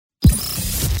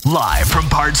Live from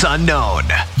parts unknown,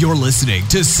 you're listening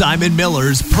to Simon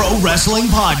Miller's Pro Wrestling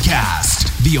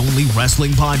Podcast, the only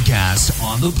wrestling podcast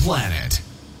on the planet,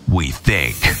 we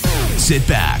think. Sit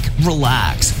back,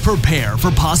 relax, prepare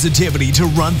for positivity to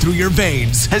run through your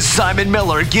veins as Simon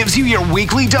Miller gives you your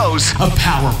weekly dose of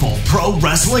powerful pro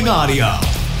wrestling audio.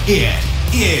 It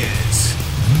is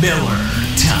Miller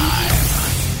Time.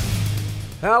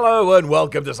 Hello and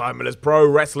welcome to Simon Miller's Pro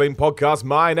Wrestling Podcast.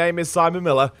 My name is Simon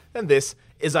Miller and this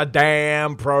is a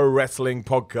damn pro wrestling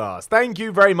podcast. Thank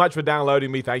you very much for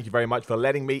downloading me. Thank you very much for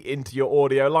letting me into your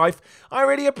audio life. I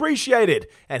really appreciate it.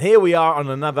 And here we are on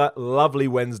another lovely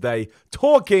Wednesday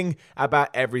talking about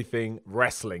everything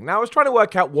wrestling. Now, I was trying to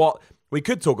work out what we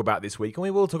could talk about this week, and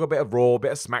we will talk a bit of Raw, a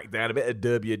bit of SmackDown, a bit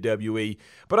of WWE,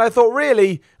 but I thought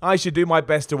really I should do my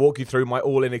best to walk you through my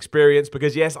All In experience,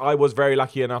 because yes, I was very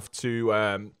lucky enough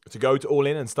to go to All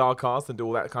In and StarCast and do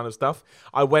all that kind of stuff.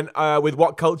 I went with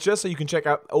What Culture, so you can check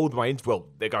out all of my, well,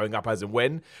 they're going up as and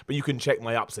when, but you can check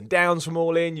my ups and downs from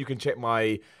All In, you can check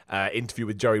my interview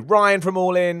with Joey Ryan from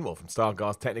All In, well, from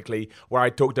StarCast technically, where I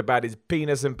talked about his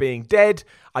penis and being dead.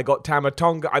 I got Tama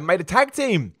Tonga, I made a tag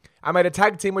team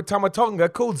with Tama Tonga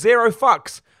called Zero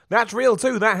Fucks. That's real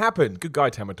too, that happened. Good guy,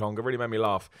 Tama Tonga, really made me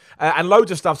laugh. And loads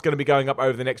of stuff's going to be going up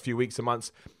over the next few weeks and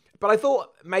months. But I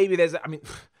thought maybe there's,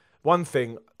 one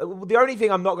thing, the only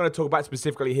thing I'm not going to talk about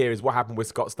specifically here is what happened with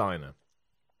Scott Steiner.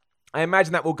 I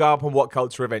imagine that will go up on What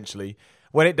Culture eventually.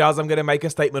 When it does, I'm going to make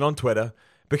a statement on Twitter,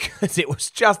 because it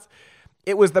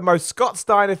was the most Scott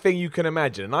Steiner thing you can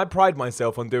imagine. And I pride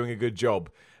myself on doing a good job.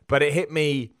 But it hit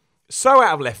me so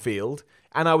out of left field.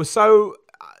 And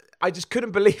I just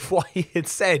couldn't believe what he had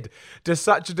said to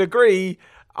such a degree.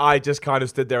 I just kind of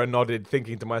stood there and nodded,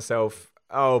 thinking to myself,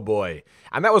 oh boy.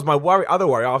 And that was my other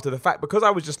worry after the fact, because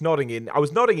I was just nodding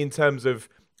in terms of,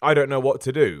 I don't know what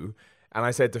to do. And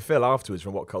I said to Phil afterwards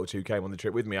from What Culture, who came on the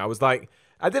trip with me, I was like,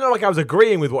 I didn't know like I was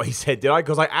agreeing with what he said, did I?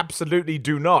 Because I absolutely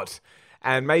do not.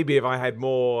 And maybe if I had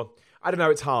more, I don't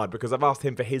know, it's hard because I've asked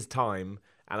him for his time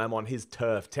and I'm on his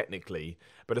turf technically.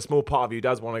 But a small part of you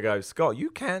does want to go, Scott, you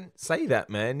can't say that,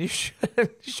 man. You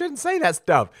shouldn't say that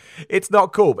stuff. It's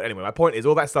not cool. But anyway, my point is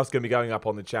all that stuff's going to be going up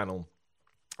on the channel.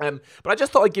 But I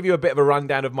just thought I'd give you a bit of a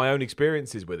rundown of my own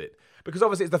experiences with it. Because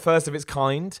obviously it's the first of its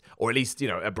kind, or at least,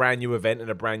 a brand new event and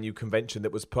a brand new convention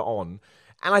that was put on.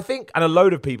 And I think, and a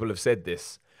load of people have said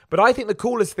this, but I think the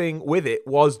coolest thing with it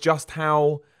was just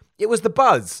how it was the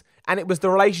buzz. And it was the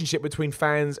relationship between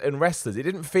fans and wrestlers. It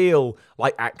didn't feel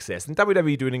like Access. And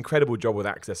WWE do an incredible job with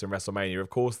Access in WrestleMania. Of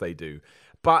course they do.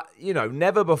 But,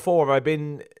 never before have I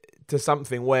been to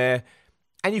something where,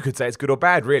 and you could say it's good or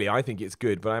bad, really. I think it's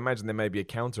good, but I imagine there may be a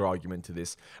counter-argument to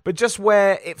this. But just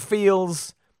where it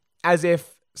feels as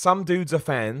if some dudes are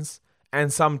fans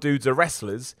and some dudes are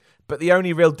wrestlers, but the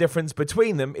only real difference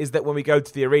between them is that when we go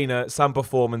to the arena, some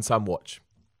perform and some watch.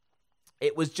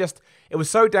 It was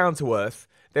so down to earth.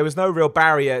 There was no real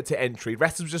barrier to entry.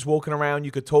 Wrestlers were just walking around.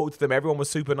 You could talk to them. Everyone was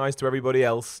super nice to everybody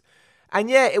else. And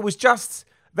yeah, it was just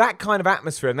that kind of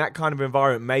atmosphere and that kind of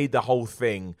environment made the whole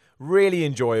thing really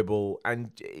enjoyable.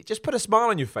 And it just put a smile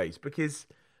on your face because,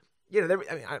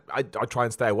 I try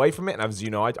and stay away from it. And as you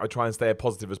know, I try and stay as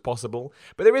positive as possible.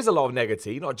 But there is a lot of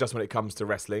negativity, not just when it comes to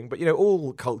wrestling, but,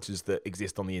 all cultures that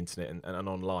exist on the internet and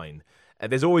online.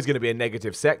 And there's always going to be a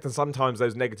negative sect, and sometimes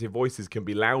those negative voices can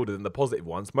be louder than the positive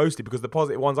ones, mostly because the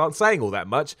positive ones aren't saying all that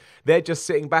much. They're just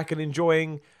sitting back and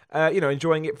enjoying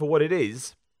it for what it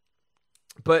is.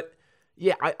 But,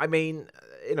 yeah, I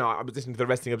was listening to the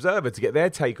Wrestling Observer to get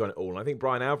their take on it all, and I think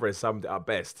Brian Alvarez summed it up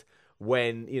best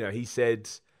when, he said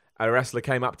a wrestler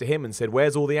came up to him and said,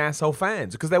 where's all the asshole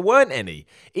fans? Because there weren't any.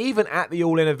 Even at the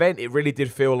All In event, it really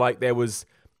did feel like there was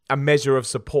a measure of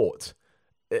support.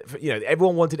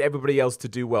 Everyone wanted everybody else to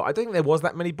do well. I don't think there was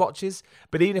that many botches,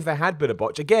 but even if there had been a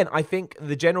botch, again, I think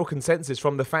the general consensus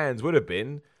from the fans would have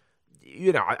been,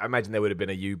 I imagine there would have been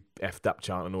a you effed up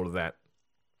chant and all of that.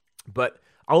 But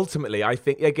ultimately, I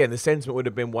think, again, the sentiment would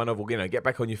have been one of, get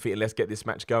back on your feet and let's get this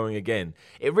match going again.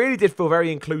 It really did feel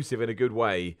very inclusive in a good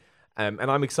way, and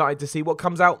I'm excited to see what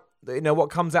comes out, what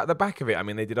comes out the back of it. I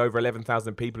mean, they did over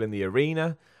 11,000 people in the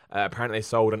arena. Apparently they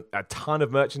sold a ton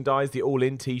of merchandise. The All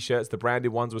In t-shirts, the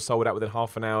branded ones, were sold out within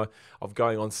half an hour of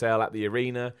going on sale at the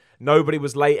arena. Nobody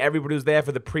was late. Everybody was there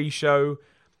for the pre-show.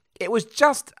 It was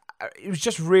just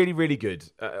really, really good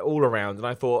all around. And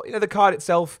I thought, the card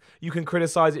itself, you can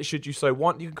criticize it should you so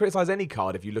want. You can criticize any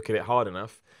card if you look at it hard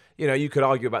enough. You could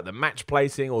argue about the match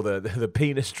placing or the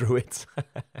penis druids,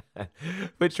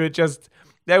 which were just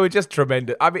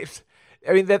tremendous.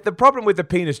 I mean, the problem with the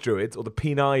penis druids, or the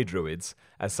peni druids,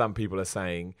 as some people are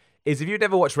saying, is if you've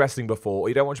never watched wrestling before, or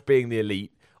you don't watch Being the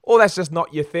Elite, or that's just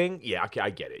not your thing. Yeah, okay, I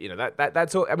get it. You know,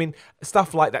 that's all. I mean,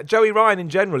 stuff like that. Joey Ryan in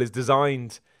general is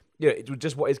designed, you know,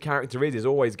 just what his character is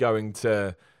always going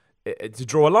to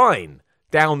draw a line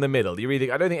down the middle. I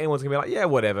don't think anyone's going to be like, yeah,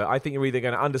 whatever. I think you're either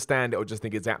going to understand it or just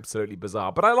think it's absolutely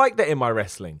bizarre. But I like that in my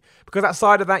wrestling, because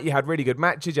outside of that, you had really good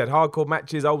matches. You had hardcore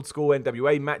matches, old school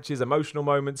NWA matches, emotional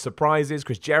moments, surprises.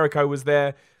 Chris Jericho was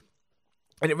there.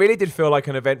 And it really did feel like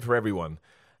an event for everyone.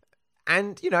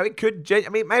 And, you know, it could, I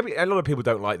mean, maybe a lot of people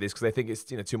don't like this because they think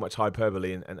it's, you know, too much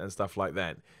hyperbole and stuff like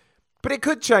that. But it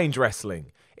could change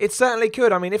wrestling. It certainly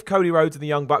could. I mean, if Cody Rhodes and the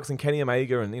Young Bucks and Kenny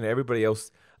Omega and, you know, everybody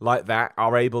else like that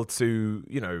are able to,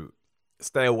 you know,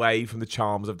 stay away from the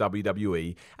charms of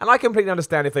WWE. And I completely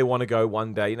understand if they want to go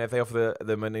one day, you know, if they offer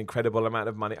them an incredible amount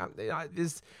of money.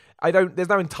 There's no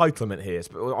entitlement here,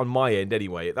 on my end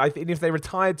anyway. I think if they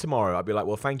retired tomorrow, I'd be like,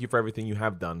 well, thank you for everything you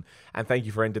have done, and thank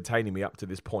you for entertaining me up to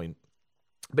this point.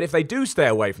 But if they do stay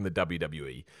away from the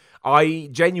WWE, I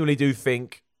genuinely do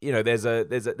think, you know,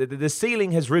 the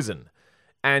ceiling has risen.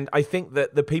 And I think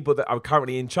that the people that are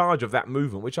currently in charge of that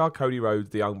movement, which are Cody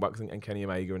Rhodes, the Young Bucks, and Kenny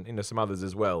Omega, and, you know, some others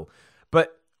as well.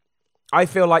 But I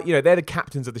feel like, you know, they're the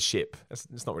captains of the ship.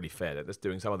 It's not really fair. That's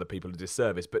doing some other people a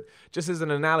disservice. But just as an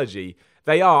analogy,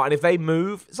 they are. And if they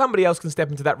move, somebody else can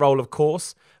step into that role, of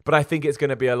course. But I think it's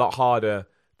going to be a lot harder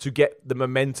to get the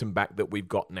momentum back that we've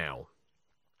got now.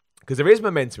 Because there is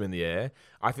momentum in the air.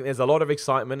 I think there's a lot of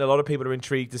excitement. A lot of people are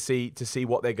intrigued to see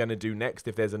what they're going to do next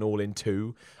if there's an All-In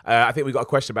 2. I think we've got a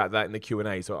question about that in the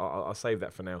Q&A, so I'll save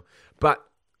that for now. But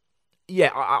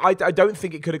yeah, I don't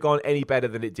think it could have gone any better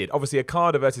than it did. Obviously,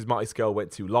 Okada versus Marty Scurll went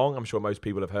too long. I'm sure most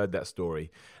people have heard that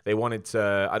story. They wanted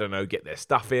to, I don't know, get their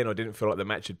stuff in, or didn't feel like the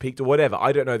match had peaked, or whatever.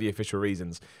 I don't know the official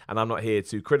reasons, and I'm not here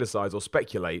to criticize or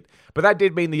speculate. But that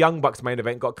did mean the Young Bucks main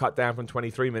event got cut down from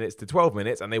 23 minutes to 12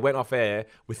 minutes, and they went off air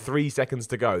with 3 seconds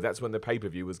to go. That's when the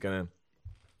pay-per-view was gonna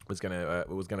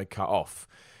cut off.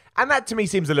 And that, to me,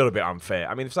 seems a little bit unfair.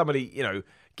 I mean, if somebody, you know,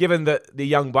 given that the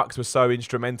Young Bucks were so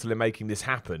instrumental in making this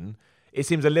happen, it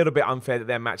seems a little bit unfair that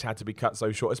their match had to be cut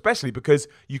so short, especially because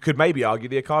you could maybe argue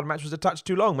the Okada match was a touch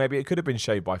too long. Maybe it could have been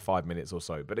shaved by 5 minutes or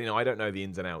so. But, you know, I don't know the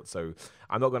ins and outs, so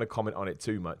I'm not going to comment on it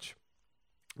too much.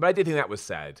 But I did think that was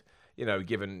sad, you know,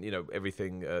 given, you know,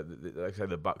 everything, like I say,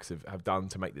 the Bucks have done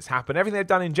to make this happen. Everything they've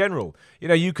done in general. You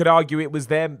know, you could argue it was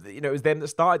them, you know, it was them that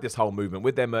started this whole movement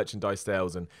with their merchandise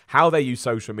sales and how they use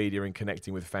social media in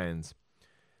connecting with fans.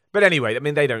 But anyway, I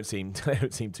mean, they don't seem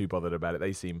too bothered about it.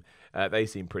 They seem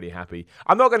pretty happy.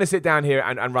 I'm not going to sit down here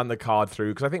and run the card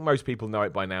through because I think most people know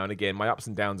it by now. And again, my ups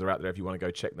and downs are out there if you want to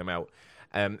go check them out.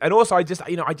 And also, I just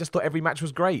thought every match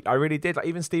was great. I really did. Like,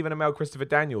 even Stephen Amell, Christopher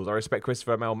Daniels. I respect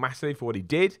Christopher Amell massively for what he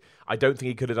did. I don't think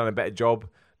he could have done a better job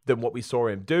than what we saw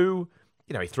him do.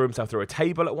 You know, he threw himself through a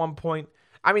table at one point.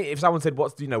 I mean, if someone said,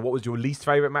 what was your least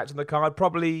favorite match on the card?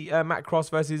 Probably Matt Cross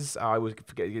versus, I always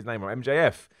forget his name, or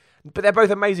MJF. But they're both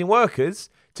amazing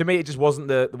workers. To me, it just wasn't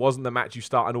the match you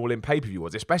start an All-In pay-per-view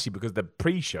was, especially because the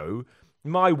pre-show,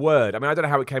 my word. I mean, I don't know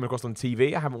how it came across on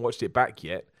TV. I haven't watched it back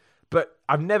yet. But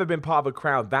I've never been part of a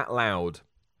crowd that loud.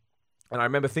 And I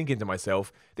remember thinking to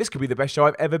myself, this could be the best show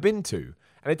I've ever been to.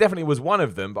 And it definitely was one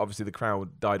of them, but obviously the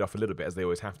crowd died off a little bit, as they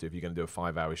always have to if you're going to do a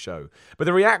 5-hour show. But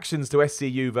the reactions to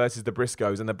SCU versus the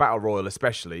Briscoes and the Battle Royal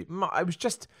especially,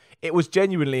 it was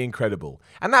genuinely incredible.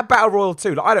 And that Battle Royal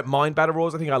too, like, I don't mind Battle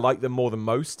Royals, I think I like them more than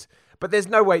most. But there's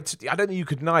no way I don't think you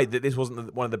could deny that this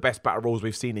wasn't one of the best Battle Royals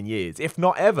we've seen in years, if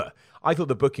not ever. I thought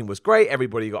the booking was great,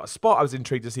 everybody got a spot, I was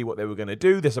intrigued to see what they were going to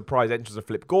do, the surprise entrance of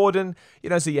Flip Gordon, you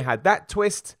know, so you had that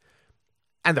twist.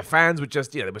 And the fans were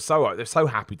just, you know, they're so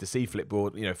happy to see Flip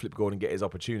Gordon get his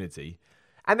opportunity.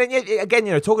 And then, again,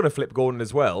 you know, talking to Flip Gordon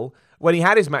as well, when he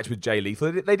had his match with Jay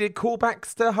Lethal, they did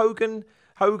callbacks to Hogan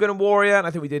and Warrior, and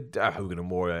I think we did Hogan and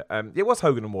Warrior. It was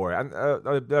Hogan and Warrior.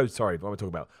 And sorry, what am I talking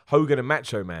about? Hogan and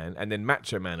Macho Man, and then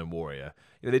Macho Man and Warrior.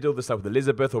 You know, they did all this stuff with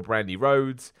Elizabeth or Brandy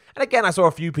Rhodes. And again, I saw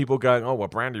a few people going, oh, well,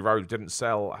 Brandy Rhodes didn't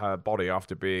sell her body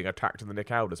after being attacked in the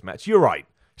Nick Aldis match. You're right,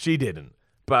 she didn't.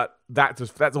 But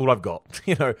that's all I've got.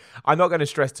 You know, I'm not going to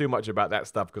stress too much about that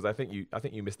stuff because I think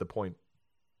you missed the point.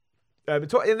 In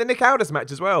the Nick Aldis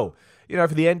match as well, you know,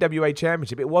 for the NWA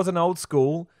Championship, it was an old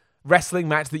school wrestling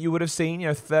match that you would have seen, you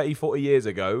know, 30, 40 years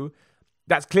ago.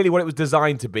 That's clearly what it was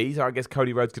designed to be. So I guess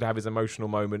Cody Rhodes could have his emotional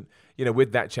moment, you know,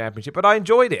 with that championship. But I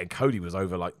enjoyed it, and Cody was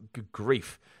over like good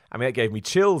grief. I mean, it gave me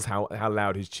chills how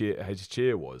loud his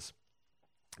cheer was.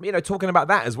 You know, talking about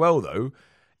that as well though,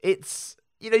 it's.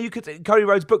 You know, Cody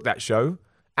Rhodes booked that show,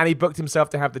 and he booked himself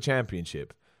to have the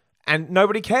championship, and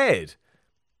nobody cared.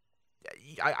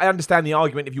 I understand the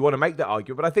argument if you want to make that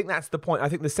argument, but I think that's the point. I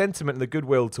think the sentiment and the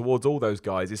goodwill towards all those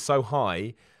guys is so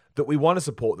high that we want to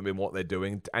support them in what they're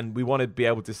doing, and we want to be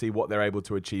able to see what they're able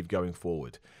to achieve going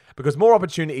forward. Because more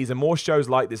opportunities and more shows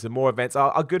like this and more events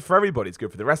are good for everybody. It's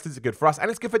good for the wrestlers, it's good for us, and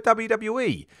it's good for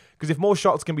WWE. Because if more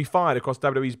shots can be fired across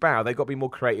WWE's bow, they've got to be more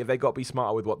creative, they've got to be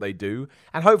smarter with what they do,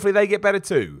 and hopefully they get better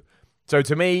too. So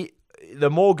to me, the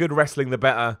more good wrestling, the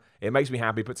better. It makes me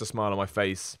happy, puts a smile on my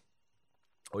face.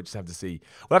 We'll just have to see.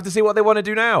 We'll have to see what they want to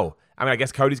do now. I mean, I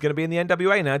guess Cody's going to be in the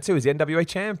NWA now too. He's the NWA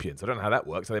champion. So I don't know how that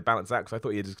works, how they balance that, because I thought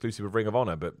he was exclusive of Ring of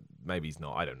Honor, but maybe he's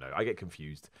not. I don't know. I get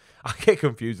confused. I get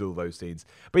confused with all those scenes.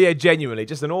 But yeah, genuinely,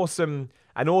 just an awesome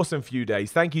few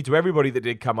days. Thank you to everybody that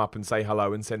did come up and say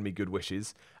hello and send me good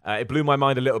wishes. It blew my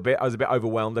mind a little bit. I was a bit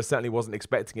overwhelmed. I certainly wasn't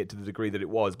expecting it to the degree that it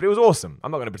was, but it was awesome.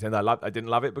 I'm not going to pretend I didn't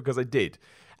love it, because I did.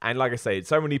 And like I say,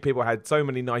 so many people had so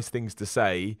many nice things to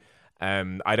say.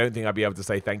 I don't think I'd be able to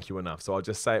say thank you enough. So I'll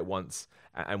just say it once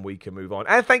and we can move on.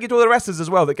 And thank you to all the wrestlers as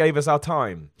well that gave us our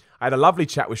time. I had a lovely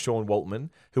chat with Sean Waltman,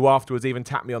 who afterwards even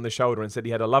tapped me on the shoulder and said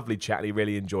he had a lovely chat and he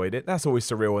really enjoyed it. That's always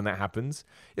surreal when that happens.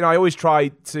 You know, I always try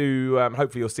to,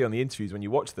 hopefully you'll see on the interviews when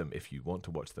you watch them, if you want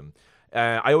to watch them.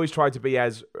 I always try to be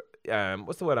as,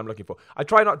 what's the word I'm looking for? I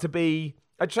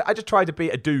just try to be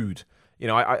a dude. You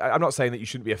know, I'm not saying that you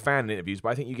shouldn't be a fan in interviews, but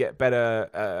I think you get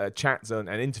better chats and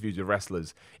interviews with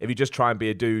wrestlers if you just try and be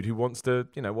a dude who wants to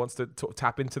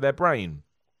tap into their brain.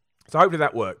 So hopefully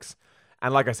that works.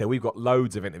 And like I said, we've got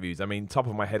loads of interviews. I mean, top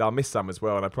of my head, I'll miss some as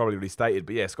well, and I probably already stated.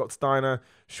 But yeah, Scott Steiner,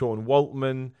 Sean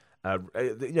Waltman,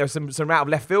 some out of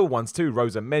left field ones too.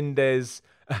 Rosa Mendez,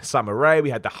 Summer Rae. We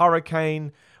had the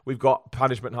Hurricane. We've got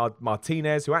Punishment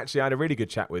Martinez, who actually I had a really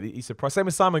good chat with. He's surprised. Same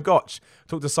with Simon Gotch.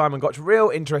 Talked to Simon Gotch. Real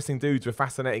interesting dudes with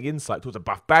fascinating insight. Talked to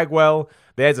Buff Bagwell.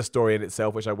 There's a story in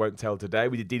itself, which I won't tell today.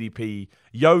 We did DDP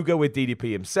yoga with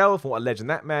DDP himself, and what a legend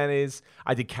that man is.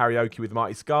 I did karaoke with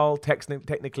Marty Scurll.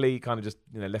 Technically, kind of just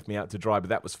left me out to dry, but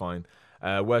that was fine.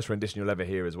 Worst rendition you'll ever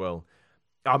hear as well.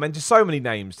 I mean, just so many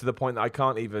names to the point that I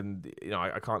can't even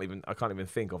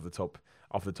think off the top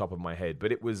of my head.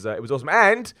 But it was awesome.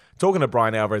 And talking to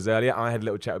Brian Alvarez earlier, I had a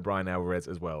little chat with Brian Alvarez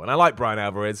as well. And I like Brian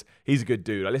Alvarez. He's a good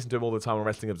dude. I listen to him all the time on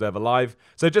Wrestling Observer Live.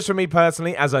 So just for me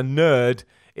personally, as a nerd,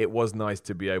 it was nice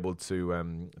to be able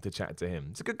to chat to him.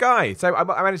 He's a good guy. So I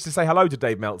managed to say hello to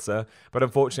Dave Meltzer, but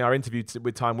unfortunately our interview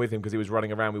with time with him, because he was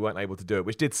running around, we weren't able to do it,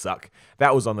 which did suck.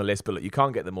 That was on the list, but look, you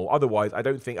can't get them all. Otherwise, I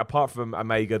don't think, apart from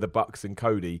Omega, the Bucks, and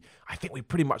Cody, I think we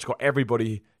pretty much got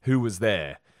everybody who was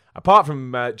there. Apart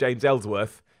from James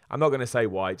Ellsworth, I'm not going to say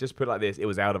why, just put it like this, it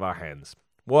was out of our hands.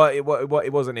 Well,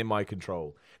 it wasn't in my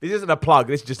control. This isn't a plug.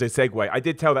 This is just a segue. I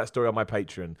did tell that story on my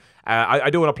Patreon. I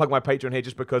do want to plug my Patreon here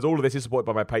just because all of this is supported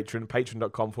by my Patreon,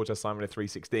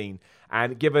 patreon.com/SimonMiller316.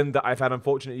 And given that I've had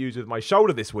unfortunate use with my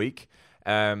shoulder this week,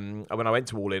 when I went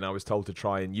to All In, I was told to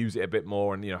try and use it a bit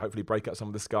more and hopefully break up some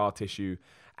of the scar tissue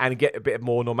and get a bit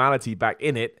more normality back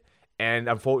in it. And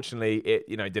unfortunately, it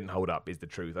didn't hold up, is the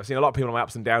truth. I've seen a lot of people on my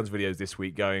ups and downs videos this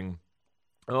week going,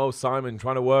 "Oh, Simon,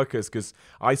 trying to work us because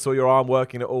I saw your arm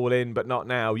working it all in, but not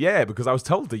now." Yeah, because I was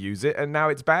told to use it, and now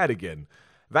it's bad again.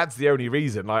 That's the only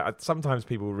reason. Sometimes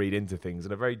people read into things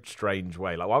in a very strange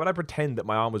way. Why would I pretend that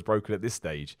my arm was broken at this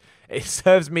stage? It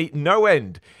serves me no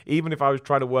end, even if I was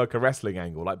trying to work a wrestling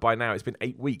angle. By now, it's been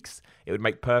 8 weeks. It would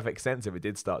make perfect sense if it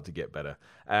did start to get better.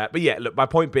 But yeah, look, my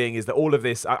point being is that all of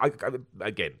this, my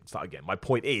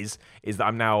point is that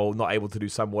I'm now not able to do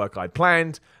some work I'd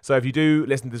planned. So if you do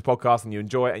listen to this podcast and you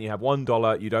enjoy it and you have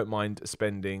 $1 you don't mind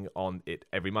spending on it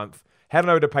every month, head on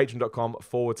over to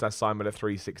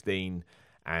patreon.com/SimonMiller316.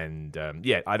 And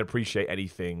I'd appreciate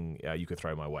anything you could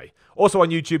throw my way. Also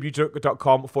on YouTube,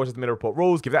 youtube.com/The Miller Report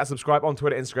Rules. Give that a subscribe. On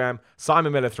Twitter, Instagram,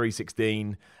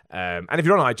 SimonMiller316. And if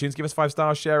you're on iTunes, give us 5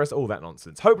 stars, share us, all that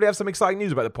nonsense. Hopefully I have some exciting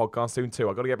news about the podcast soon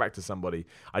too. I've got to get back to somebody.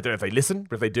 I don't know if they listen,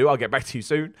 but if they do, I'll get back to you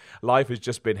soon. Life has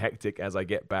just been hectic as I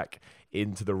get back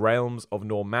into the realms of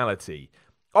normality.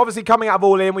 Obviously, coming out of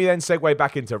All In, we then segue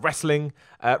back into wrestling.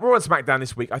 Raw and SmackDown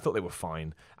this week, I thought they were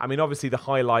fine. I mean, obviously, the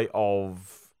highlight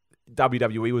of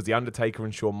WWE was the Undertaker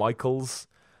and Shawn Michaels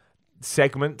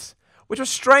segment, which was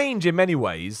strange in many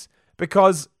ways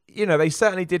because, they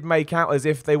certainly did make out as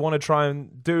if they want to try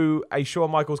and do a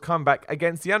Shawn Michaels comeback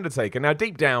against the Undertaker. Now,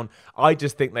 deep down, I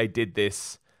just think they did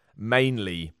this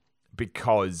mainly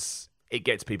because it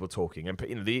gets people talking. And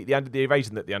the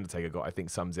evasion that the Undertaker got, I think,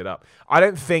 sums it up. I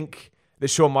don't think that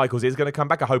Shawn Michaels is going to come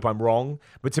back. I hope I'm wrong.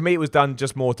 But to me, it was done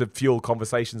just more to fuel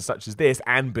conversations such as this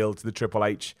and build to the Triple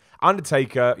H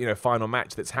Undertaker, final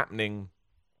match that's happening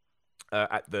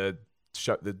at the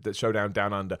the Showdown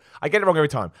Down Under. I get it wrong every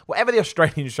time. Whatever the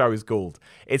Australian show is called,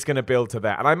 it's going to build to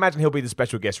that. And I imagine he'll be the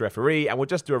special guest referee, and we'll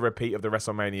just do a repeat of the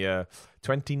WrestleMania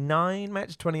 29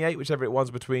 match, 28, whichever it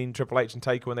was, between Triple H and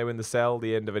Taker when they were in the cell,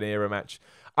 the end of an era match.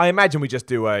 I imagine we just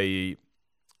do a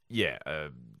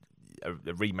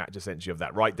rematch, essentially, of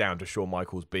that, right down to Shawn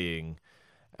Michaels being,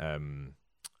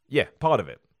 part of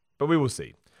it. But we will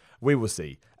see. We will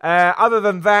see. Other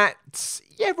than that,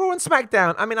 Raw and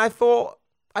SmackDown. I mean, I thought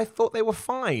they were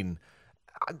fine.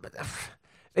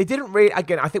 They didn't really...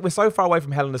 Again, I think we're so far away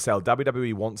from Hell in a Cell.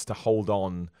 WWE wants to hold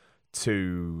on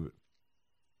to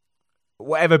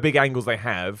whatever big angles they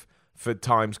have for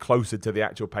times closer to the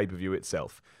actual pay-per-view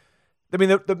itself. I mean,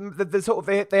 the sort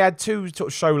of they had two sort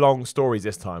of show-long stories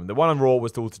this time. The one on Raw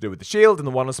was all to do with the Shield, and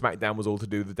the one on SmackDown was all to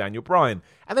do with Daniel Bryan.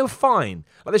 And they were fine.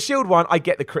 Like the Shield one, I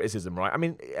get the criticism, right? I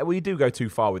mean, we do go too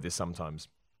far with this sometimes.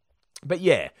 But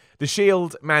yeah, the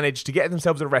Shield managed to get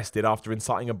themselves arrested after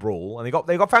inciting a brawl, and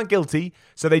they got found guilty,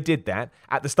 so they did that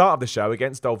at the start of the show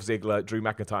against Dolph Ziggler, Drew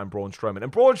McIntyre, and Braun Strowman.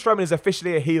 And Braun Strowman is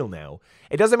officially a heel now.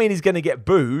 It doesn't mean he's going to get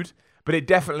booed, but it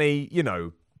definitely,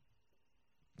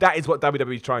 that is what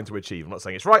WWE is trying to achieve. I'm not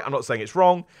saying it's right, I'm not saying it's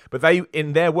wrong, but they,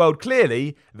 in their world,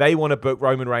 clearly, they want to book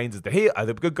Roman Reigns as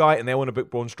the good guy, and they want to book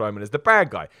Braun Strowman as the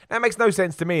bad guy. Now, it makes no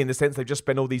sense to me in the sense they've just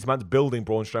spent all these months building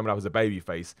Braun Strowman up as a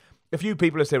babyface. A few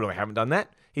people have said, well, they haven't done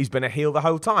that. He's been a heel the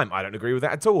whole time. I don't agree with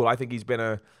that at all. I think he's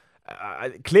been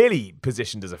clearly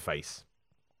positioned as a face.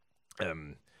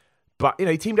 But,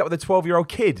 he teamed up with a 12-year-old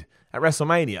kid at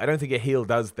WrestleMania. I don't think a heel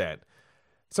does that.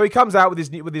 So he comes out with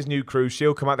his new crew.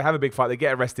 Shield come out, they have a big fight, they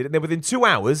get arrested, and then within 2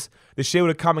 hours, the Shield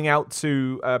are coming out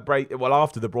to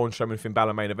after the Braun Strowman Finn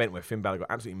Balor main event, where Finn Balor got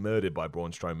absolutely murdered by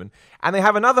Braun Strowman, and they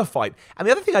have another fight. And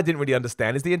the other thing I didn't really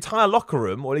understand is the entire locker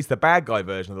room, or at least the bad guy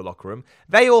version of the locker room,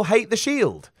 they all hate the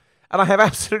Shield, and I have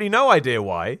absolutely no idea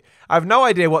why. I have no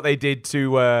idea what they did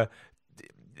to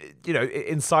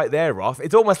incite their wrath.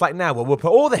 It's almost like now, we'll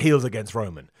put all the heels against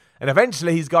Roman, and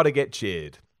eventually he's got to get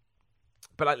cheered.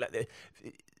 But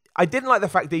I didn't like the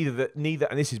fact either that neither,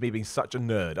 and this is me being such a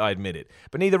nerd, I admit it,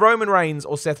 but neither Roman Reigns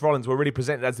or Seth Rollins were really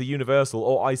presented as the Universal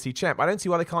or IC champ. I don't see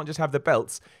why they can't just have the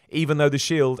belts, even though the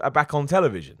Shield are back on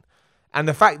television. And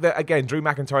the fact that, again, Drew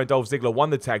McIntyre and Dolph Ziggler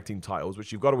won the tag team titles,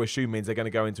 which you've got to assume means they're going to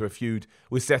go into a feud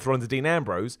with Seth Rollins and Dean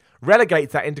Ambrose,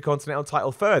 relegates that Intercontinental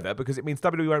title further because it means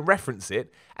WWE won't reference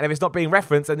it. And if it's not being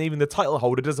referenced and even the title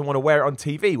holder doesn't want to wear it on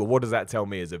TV, well, what does that tell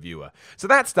me as a viewer? So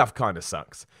that stuff kind of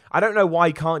sucks. I don't know why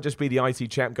he can't just be the IC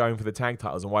champ going for the tag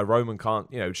titles and why Roman can't,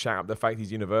 shout up the fact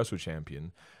he's Universal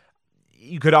champion.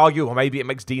 You could argue, well, maybe it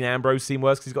makes Dean Ambrose seem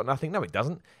worse because he's got nothing. No, it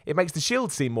doesn't. It makes the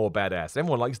Shield seem more badass.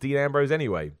 Everyone likes Dean Ambrose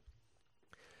anyway.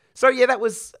 So, yeah,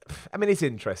 it's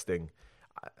interesting.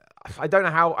 I don't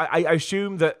know how... I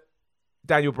assume that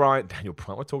Daniel Bryan, what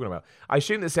am I talking about? I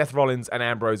assume that Seth Rollins and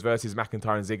Ambrose versus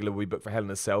McIntyre and Ziggler will be booked for Hell in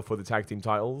a Cell for the tag team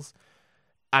titles.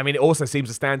 I mean, it also seems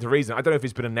to stand to reason. I don't know if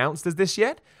it's been announced as this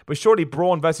yet, but surely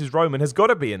Braun versus Roman has got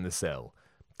to be in the cell.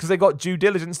 Because they got due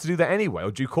diligence to do that anyway,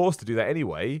 or due course to do that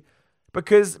anyway,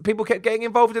 because people kept getting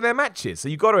involved in their matches. So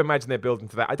you've got to imagine they're building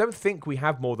to that. I don't think we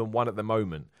have more than one at the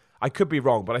moment. I could be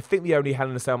wrong, but I think the only Hell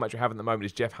in a Cell match we have at the moment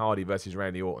is Jeff Hardy versus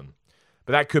Randy Orton.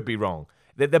 But that could be wrong.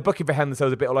 They're booking for Hell in a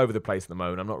Cell a bit all over the place at the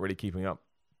moment. I'm not really keeping up,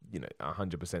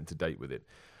 100% to date with it.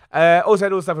 Also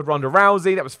had all the stuff with Ronda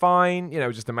Rousey. That was fine.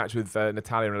 Just a match with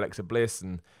Natalya and Alexa Bliss,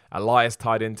 and Elias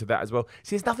tied into that as well.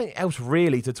 See, there's nothing else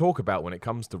really to talk about when it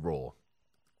comes to Raw,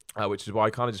 which is why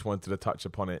I kind of just wanted to touch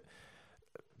upon it.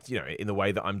 In the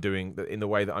way that I'm doing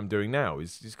now,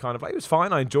 is just kind of like, it was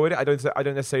fine. I enjoyed it. I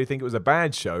don't necessarily think it was a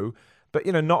bad show, but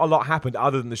not a lot happened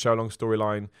other than the show long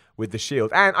storyline with the Shield.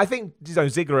 And I think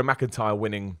Ziggler and McIntyre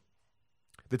winning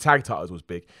the tag titles was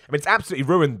big. I mean, it's absolutely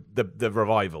ruined the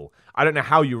Revival. I don't know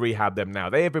how you rehab them now.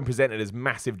 They have been presented as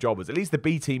massive jobbers. At least the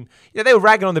B team, they were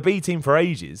ragging on the B team for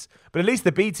ages, but at least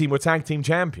the B team were tag team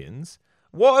champions.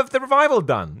 What have the Revival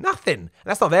done? Nothing. And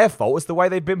that's not their fault. It's the way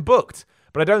they've been booked.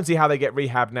 But I don't see how they get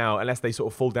rehabbed now unless they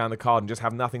sort of fall down the card and just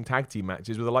have nothing tag team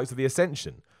matches with the likes of the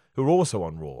Ascension, who are also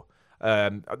on Raw.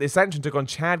 The Ascension took on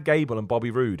Chad Gable and Bobby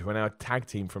Roode, who are now a tag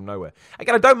team from nowhere.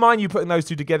 Again, I don't mind you putting those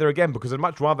two together again because I'd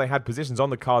much rather they had positions on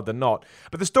the card than not.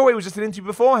 But the story was just an interview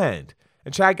beforehand.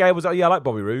 And Chad Gable was like, yeah, I like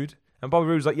Bobby Roode. And Bobby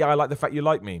Roode was like, yeah, I like the fact you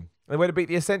like me. And they went to beat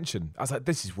the Ascension. I was like,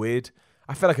 this is weird.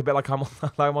 I feel like a bit like I'm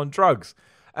on drugs.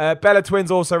 Bella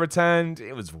Twins also returned.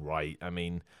 It was right. I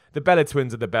mean, the Bella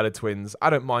Twins are the Bella Twins. I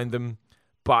don't mind them,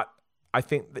 but I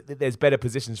think that there's better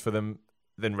positions for them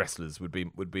than wrestlers would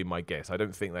be my guess. I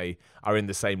don't think they are in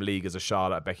the same league as a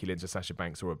Charlotte, a Becky Lynch, a Sasha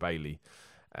Banks, or a Bayley.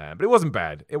 But it wasn't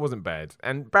bad. It wasn't bad.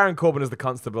 And Baron Corbin as the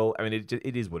Constable, I mean,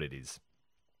 it is what it is.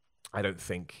 I don't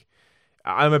think...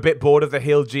 I'm a bit bored of the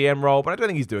heel GM role, but I don't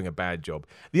think he's doing a bad job.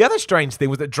 The other strange thing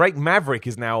was that Drake Maverick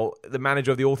is now the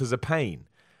manager of the Authors of Pain.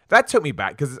 That took me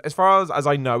back, because as far as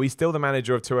I know, he's still the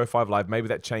manager of 205 Live. Maybe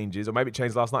that changes, or maybe it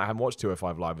changed last night. I haven't watched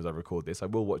 205 Live as I record this. I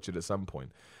will watch it at some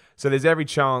point. So there's every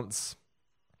chance,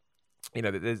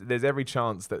 there's every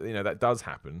chance that, that does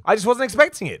happen. I just wasn't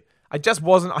expecting it. I just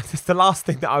wasn't. Just the last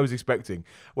thing that I was expecting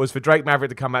was for Drake Maverick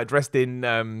to come out dressed in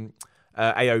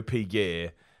AOP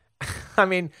gear. I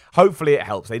mean, hopefully it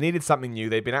helps. They needed something new.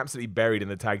 They've been absolutely buried in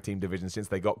the tag team division since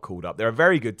they got called up. They're a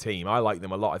very good team. I like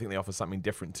them a lot. I think they offer something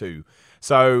different too.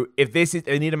 So if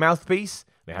they need a mouthpiece,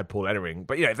 they had Paul Ellering.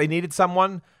 But, if they needed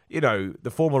someone,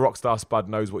 the former Rockstar Spud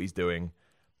knows what he's doing.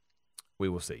 We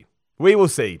will see. We will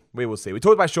see. We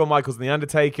talked about Shawn Michaels and The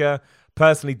Undertaker.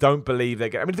 Personally, don't believe they're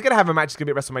going to... if they're going to have a match, it's going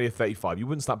to be at WrestleMania 35. You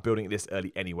wouldn't start building it this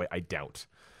early anyway, I doubt.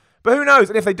 But who knows?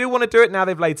 And if they do want to do it, now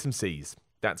they've laid some seeds.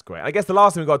 That's great. I guess the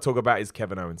last thing we've got to talk about is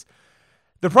Kevin Owens.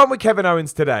 The problem with Kevin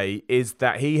Owens today is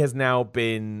that he has now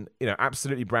been,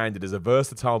 absolutely branded as a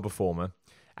versatile performer.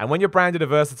 And when you're branded a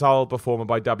versatile performer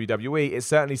by WWE, it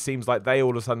certainly seems like they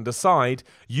all of a sudden decide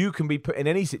you can be put in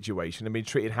any situation and be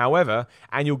treated however,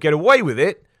 and you'll get away with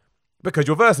it because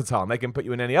you're versatile. And they can put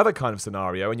you in any other kind of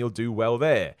scenario and you'll do well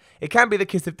there. It can be the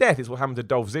kiss of death. It's what happened to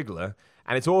Dolph Ziggler.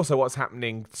 And it's also what's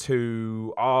happening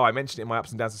to, I mentioned it in my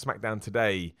ups and downs of SmackDown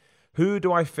today. Who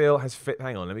do I feel has fit?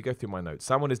 Hang on, let me go through my notes.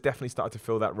 Someone has definitely started to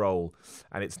fill that role,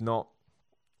 and it's not.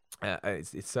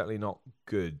 It's certainly not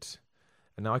good.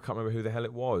 And now I can't remember who the hell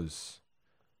it was.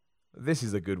 This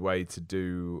is a good way to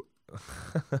do.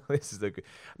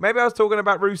 Maybe I was talking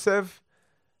about Rusev,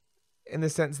 in the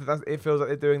sense that it feels like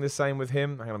they're doing the same with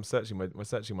him. Hang on, I'm searching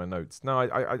my notes. No,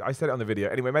 I said it on the video.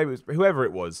 Anyway, maybe it was whoever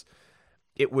it was.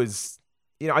 It was,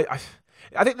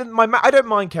 I think that I don't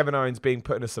mind Kevin Owens being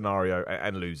put in a scenario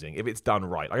and losing if it's done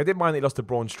right. Like, I didn't mind that he lost to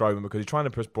Braun Strowman because he's trying to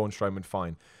push Braun Strowman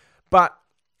fine. But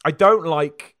I don't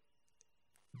like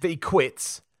that he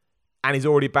quits and he's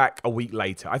already back a week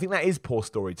later. I think that is poor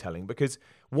storytelling, because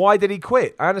why did he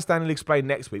quit? I understand he'll explain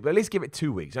next week, but at least give it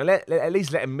 2 weeks. At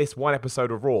least let him miss one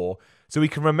episode of Raw so we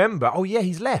can remember, oh yeah,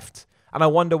 he's left. And I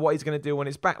wonder what he's going to do when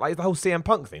it's back. Like the whole CM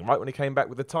Punk thing, right? When he came back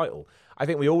with the title. I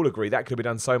think we all agree that could be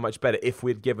done so much better if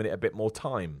we'd given it a bit more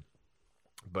time.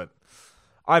 But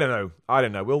I don't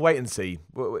know. We'll wait and see.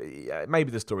 Maybe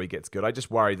the story gets good. I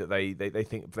just worry that they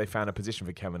think they found a position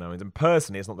for Kevin Owens. And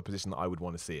personally, it's not the position that I would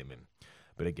want to see him in.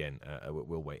 But again,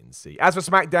 we'll wait and see. As for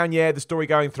SmackDown, the story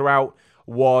going throughout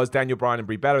was Daniel Bryan and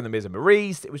Brie Bella and The Miz and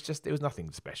Maurice. It was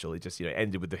nothing special. It just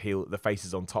ended with the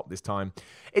faces on top this time.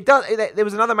 There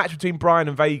was another match between Bryan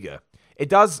and Vega.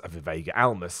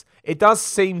 Almas. It does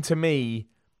seem to me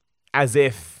as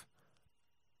if,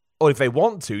 or if they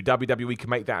want to, WWE can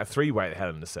make that a 3-way at Hell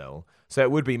in a Cell. So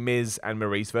it would be Miz and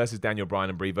Maurice versus Daniel Bryan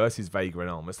and Brie versus Vega and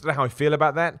Almas. I don't know how I feel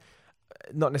about that.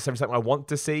 Not necessarily something I want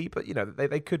to see, but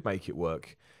they could make it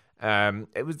work.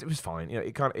 It was fine.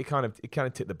 It kind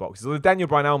of ticked the boxes. The Daniel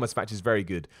Bryan Almas match is very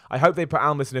good. I hope they put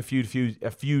Almas in a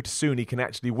feud soon. He can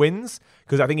actually wins,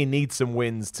 because I think he needs some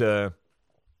wins to,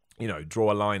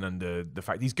 draw a line under the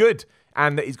fact he's good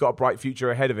and that he's got a bright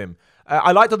future ahead of him.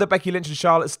 I liked all the Becky Lynch and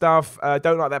Charlotte stuff.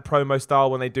 Don't like that promo style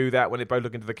when they do that, when they both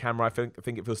look into the camera. I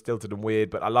think it feels stilted and weird,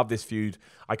 but I love this feud.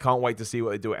 I can't wait to see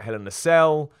what they do at Hell in a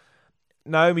Cell.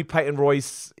 Naomi, Peyton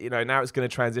Royce, now it's going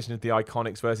to transition into the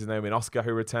Iconics versus Naomi and Asuka,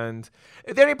 who returned.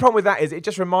 The only problem with that is it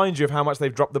just reminds you of how much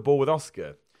they've dropped the ball with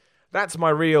Asuka. That's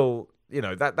my real,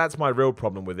 that's my real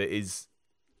problem with it, is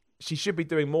she should be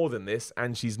doing more than this,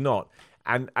 and she's not.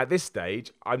 And at this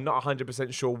stage, I'm not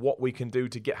 100% sure what we can do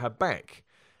to get her back.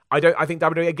 I think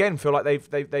WWE again feel like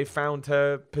they've found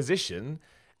her position,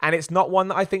 and it's not one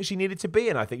that I think she needed to be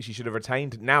in. I think she should have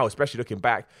retained. Now, especially looking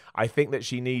back, I think that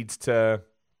she needs to.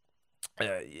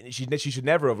 She should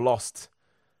never have lost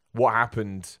what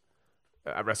happened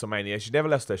at WrestleMania. She'd never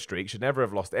lost her streak. She'd never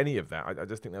have lost any of that. I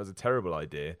just think that was a terrible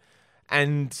idea.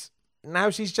 And now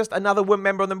she's just another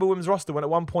member on the women's roster when at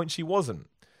one point she wasn't.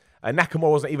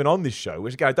 Nakamura wasn't even on this show,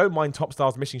 which again, I don't mind top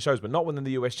stars missing shows, but not when they're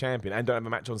the US champion and don't have a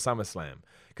match on SummerSlam,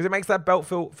 because it makes that belt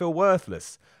feel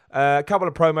worthless. A couple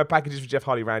of promo packages for Jeff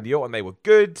Hardy, Randy Orton, they were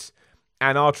good.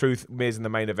 And R-Truth, Miz in the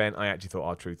main event, I actually thought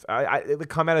R-Truth. The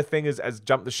Carmella thing has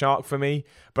jumped the shark for me,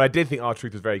 but I did think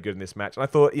R-Truth was very good in this match. And I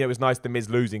thought, it was nice the Miz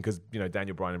losing because,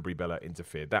 Daniel Bryan and Brie Bella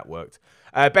interfered. That worked.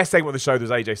 Best segment of the show was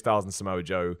AJ Styles and Samoa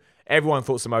Joe. Everyone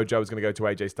thought Samoa Joe was going to go to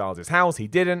AJ Styles' house. He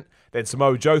didn't. Then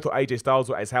Samoa Joe thought AJ Styles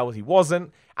was at his house. He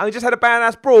wasn't. And they just had a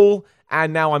badass brawl.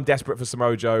 And now I'm desperate for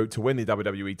Samoa Joe to win the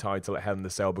WWE title at Hell in a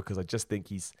Cell, because I just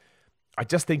think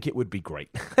it would be great.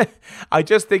 I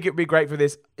just think it would be great for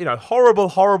this, horrible,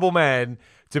 horrible man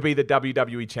to be the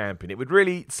WWE champion. It would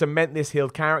really cement this heel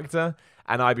character.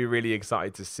 and I'd be really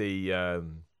excited to see, to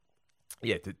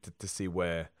see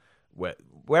where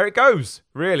it goes.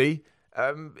 Really,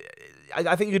 I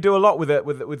think you could do a lot with it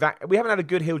with that. We haven't had a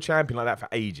good heel champion like that for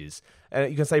ages.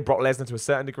 You can say Brock Lesnar to a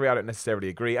certain degree. I don't necessarily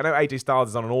agree. I know AJ Styles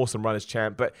is on an awesome run as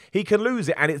champ, but he can lose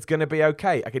it and it's going to be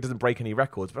okay. Okay, it doesn't break any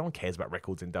records, but no one cares about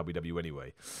records in WWE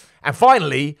anyway. And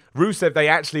finally, Rusev, they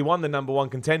actually won the number one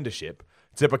contendership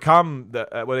to become the...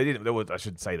 they didn't. I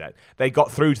should say that. They got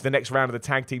through to the next round of the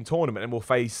tag team tournament and will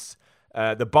face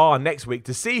the Bar next week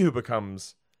to see who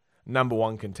becomes number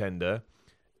one contender.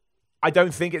 I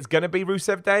don't think it's going to be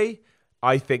Rusev Day.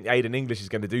 I think Aiden English is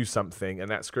going to do something and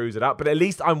that screws it up. But at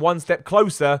least I'm one step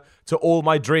closer to all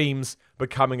my dreams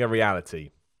becoming a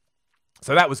reality.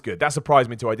 So that was good. That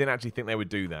surprised me too. I didn't actually think they would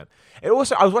do that. I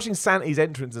was watching Sanity's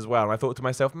entrance as well, and I thought to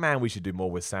myself, man, we should do more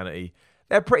with Sanity.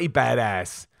 They're pretty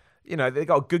badass. You know, they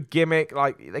got a good gimmick.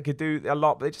 Like, they could do a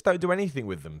lot, but they just don't do anything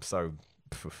with them. So,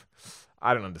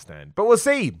 I don't understand. But we'll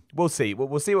see. We'll see.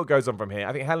 We'll see what goes on from here.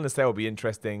 I think Hell in a Cell will be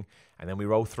interesting. And then we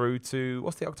roll through to,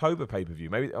 what's the October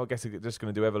pay-per-view? Maybe, I guess they're just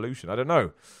going to do Evolution. I don't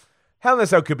know. Hell in a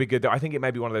Cell could be good, though. I think it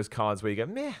may be one of those cards where you go,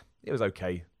 meh, it was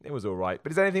okay. It was all right.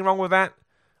 But is there anything wrong with that?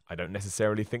 I don't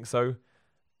necessarily think so.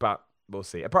 But we'll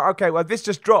see. Okay, well, this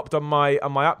just dropped on my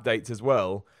updates as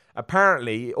well.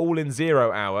 Apparently, All in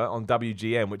 0 Hour on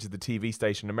WGN, which is the TV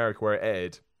station in America where it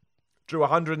aired, drew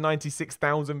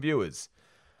 196,000 viewers.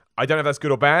 I don't know if that's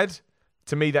good or bad.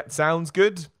 To me, that sounds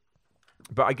good.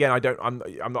 But again, I'm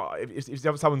not.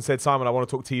 If someone said, Simon, I want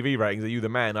to talk TV ratings, are you the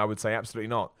man? I would say absolutely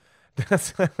not.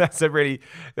 That's a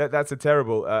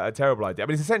terrible idea. I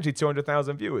mean, it's essentially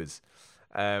 200,000 viewers.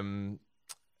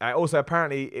 Also,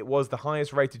 apparently, it was the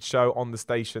highest rated show on the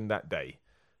station that day.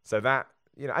 So that,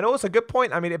 you know, and also good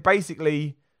point. I mean, it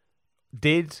basically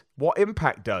did what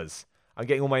Impact does. I'm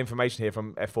getting all my information here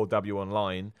from F4W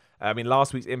Online. I mean,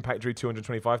 last week's Impact drew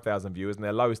 225,000 viewers, and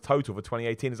their lowest total for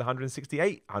 2018 is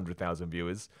 168,000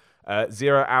 viewers.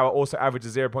 0 Hour also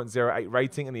averages 0.08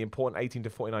 rating in the important 18 to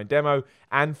 49 demo,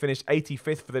 and finished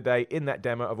 85th for the day in that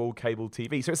demo of all cable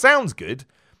TV. So it sounds good.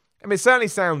 I mean, it certainly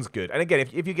sounds good. And again,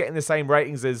 if you're getting the same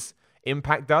ratings as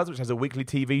Impact does, which has a weekly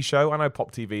TV show, I know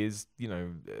Pop TV is,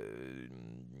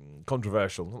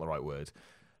 controversial, not the right word.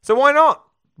 So why not?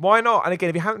 Why not? And again,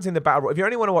 if you haven't seen the Battle Royal, if you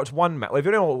only want to watch one match, if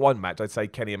you only want one match, I'd say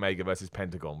Kenny Omega versus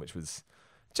Pentagon, which was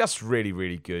just really,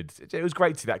 really good. It was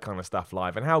great to see that kind of stuff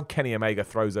live. And how Kenny Omega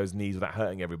throws those knees without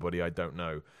hurting everybody, I don't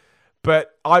know.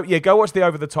 But go watch the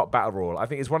Over the Top Battle Royal. I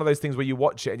think it's one of those things where you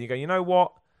watch it and you go, you know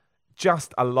what?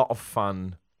 Just a lot of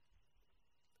fun.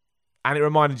 And it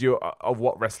reminded you of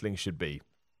what wrestling should be.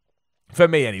 For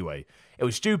me, anyway. It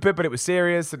was stupid, but it was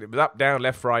serious, and it was up, down,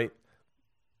 left, right.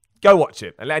 Go watch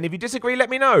it. And if you disagree, let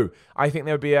me know. I think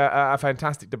there would be a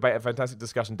fantastic debate, a fantastic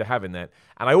discussion to have in that.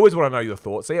 And I always want to know your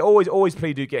thoughts. So always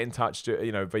please do get in touch,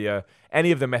 via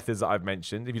any of the methods that I've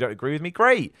mentioned. If you don't agree with me,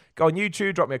 great. Go on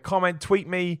YouTube, drop me a comment, tweet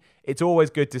me. It's always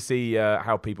good to see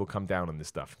how people come down on this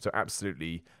stuff. So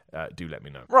absolutely do let me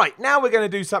know. Right, now we're going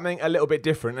to do something a little bit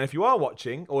different. And if you are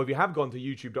watching, or if you have gone to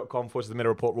youtube.com/The Miller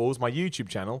Report Rules, my YouTube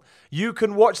channel, you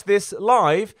can watch this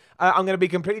live. I'm going to be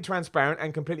completely transparent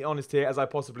and completely honest here, as I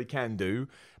possibly can do.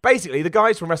 Basically, the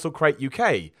guys from WrestleCrate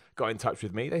UK got in touch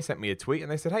with me. They sent me a tweet and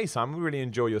they said, hey, Simon, we really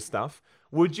enjoy your stuff.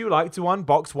 Would you like to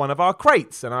unbox one of our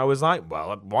crates? And I was like,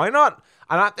 well, why not?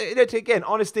 And again,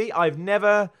 honesty, I've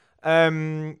never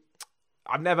bought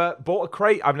a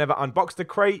crate. I've never unboxed a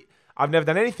crate. I've never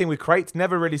done anything with crates.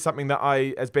 Never really something that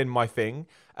has been my thing.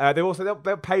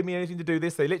 They'll pay me anything to do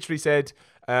this. They literally said,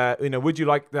 would you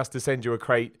like us to send you a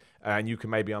crate and you can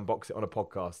maybe unbox it on a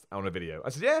podcast, on a video? I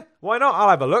said, yeah, why not? I'll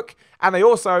have a look. And they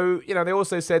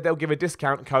also said they'll give a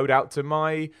discount code out to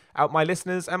my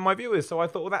listeners and my viewers. So I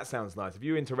thought, well, that sounds nice. If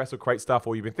you're into WrestleCrate stuff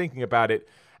or you've been thinking about it,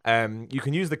 you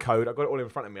can use the code. I've got it all in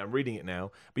front of me. I'm reading it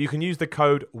now. But you can use the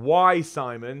code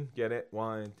YSimon. Get it?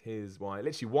 Here's Y.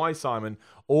 Literally YSimon,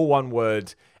 all one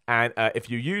word. And if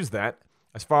you use that,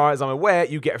 as far as I'm aware,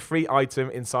 you get a free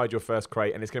item inside your first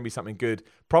crate. And it's going to be something good.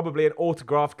 Probably an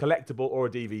autographed collectible or a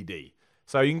DVD.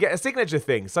 So you can get a signature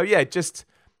thing. So yeah,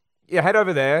 head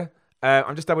over there.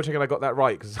 I'm just double checking I got that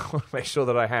right because I want to make sure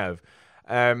that I have.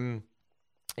 I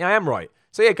am right.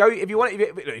 So yeah, go if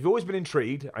you've always been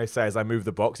intrigued, I say as I move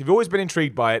the box, if you've always been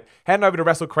intrigued by it, head over to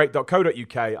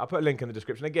wrestlecrate.co.uk. I'll put a link in the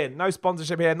description. Again, no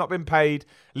sponsorship here, not been paid.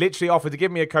 Literally offered to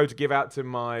give me a code to give out to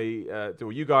to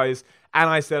all you guys, and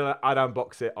I said I'd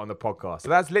unbox it on the podcast. So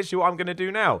that's literally what I'm going to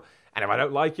do now. And if I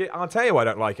don't like it, I'll tell you I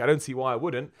don't like it. I don't see why I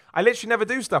wouldn't. I literally never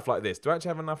do stuff like this. Do I actually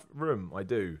have enough room? I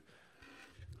do.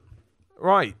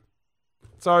 Right.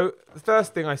 So the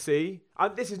first thing I see,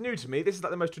 this is new to me. This is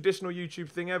like the most traditional YouTube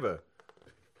thing ever.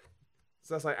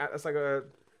 So that's like a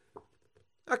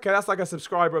Okay, that's like a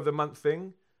subscriber of the month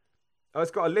thing. Oh,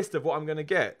 it's got a list of what I'm going to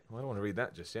get. Well, I don't want to read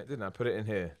that just yet, didn't I? Put it in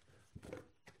here.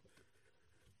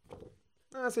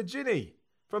 Oh, that's a Ginny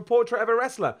from Portrait of a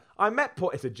Wrestler.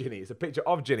 It's a Ginny. It's a picture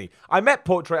of Ginny. I met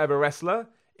Portrait of a Wrestler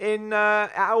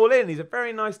at All In. He's a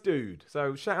very nice dude.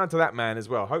 So shout out to that man as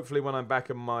well. Hopefully when I'm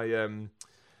back on my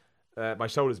my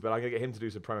shoulders bit, I'm going to get him to do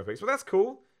some promo pics. But that's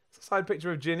cool. It's a side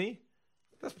picture of Ginny.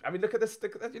 Look at this.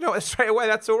 You know what? Straight away,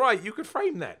 that's all right. You could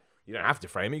frame that. You don't have to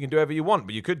frame it. You can do whatever you want,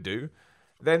 but you could do.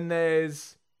 Then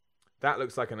there's... That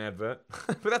looks like an advert.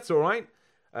 But that's all right.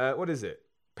 What is it?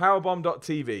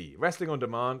 Powerbomb.tv. Wrestling on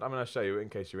demand. I'm going to show you in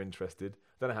case you're interested.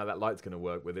 Don't know how that light's going to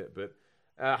work with it, but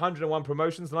 101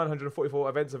 promotions, 944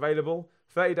 events available,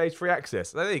 30 days free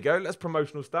access. There you go. That's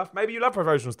promotional stuff. Maybe you love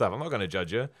promotional stuff. I'm not going to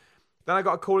judge you. Then I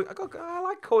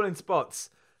like Calling Spots.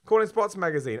 Calling Spots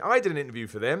magazine. I did an interview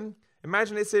for them.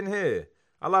 Imagine it's in here.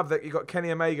 I love that you got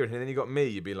Kenny Omega in here, and then you got me.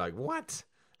 You'd be like, what?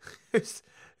 Who's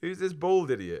this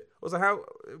bald idiot? Also,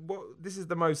 this is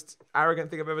the most arrogant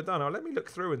thing I've ever done. Oh, let me look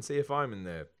through and see if I'm in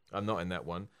there. I'm not in that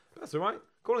one. But that's all right.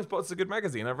 Calling Spots is a good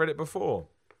magazine. I've read it before.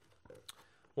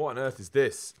 What on earth is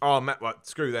this? Oh, Matt, what?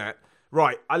 Screw that.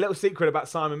 Right, a little secret about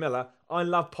Simon Miller. I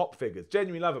love pop figures.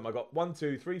 Genuinely love them. I got 1,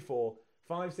 2, 3, 4,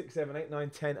 5, 6, 7, 8, 9,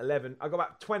 10, 11. I got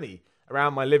about 20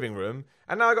 around my living room.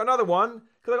 And now I got another one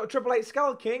because I got Triple H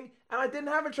Skull King and I didn't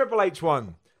have a Triple H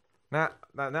one. Now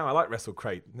I like Wrestle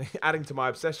Crate, adding to my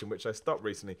obsession, which I stopped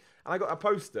recently. And I got a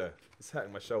poster. It's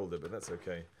hurting my shoulder, but that's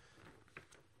okay.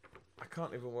 I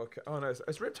can't even work it. Oh, no,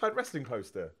 it's Riptide Wrestling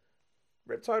poster.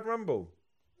 Riptide Rumble.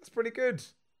 That's pretty good.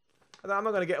 I'm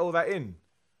not going to get all that in.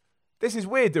 This is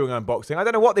weird doing unboxing. I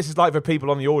don't know what this is like for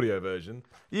people on the audio version.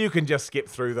 You can just skip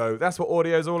through, though. That's what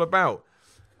audio is all about.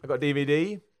 I've got a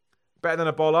DVD. Better than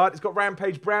a bollard. It's got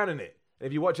Rampage Brown in it. And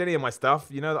if you watch any of my stuff,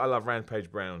 you know that I love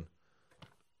Rampage Brown.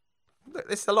 Look,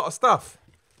 this is a lot of stuff.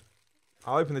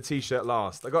 I'll open the t-shirt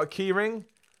last. I got a key ring. It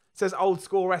says Old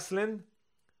School Wrestling.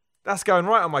 That's going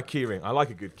right on my key ring. I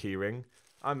like a good key ring.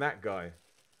 I'm that guy.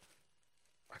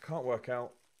 I can't work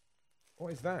out.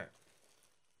 What is that?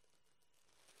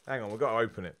 Hang on, we've got to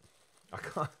open it.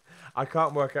 I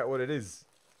can't work out what it is.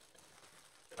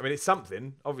 I mean, it's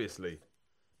something, obviously.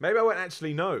 Maybe I won't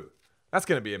actually know. That's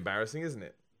going to be embarrassing, isn't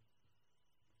it?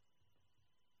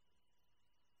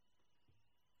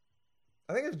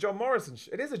 I think it's a John Morrison.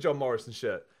 It is a John Morrison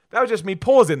shirt. That was just me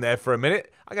pausing there for a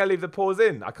minute. I gotta leave the pause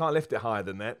in. I can't lift it higher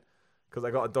than that because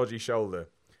I got a dodgy shoulder.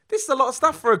 This is a lot of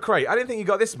stuff for a crate. I didn't think you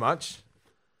got this much.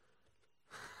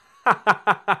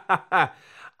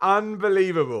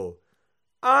 Unbelievable.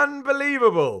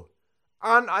 Unbelievable.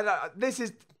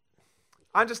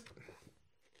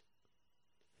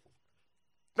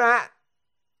 That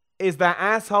is that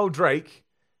asshole Drake.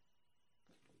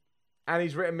 And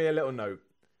he's written me a little note.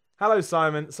 Hello,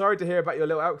 Simon. Sorry to hear about your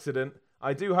little accident.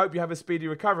 I do hope you have a speedy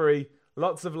recovery.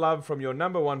 Lots of love from your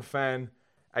number one fan,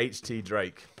 HT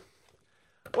Drake.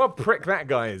 What a prick that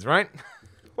guy is, right?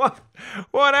 What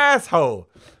an asshole.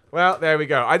 Well, there we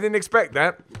go. I didn't expect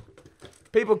that.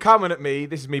 People coming at me.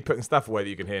 This is me putting stuff away that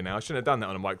you can hear now. I shouldn't have done that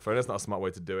on a microphone. That's not a smart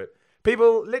way to do it.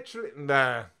 People literally...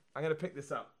 Nah. I'm going to pick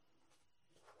this up.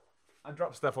 I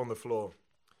dropped stuff on the floor.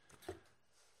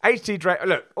 HT Drake,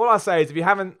 look, all I'll say is if you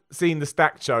haven't seen the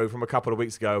Stacked show from a couple of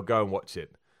weeks ago, go and watch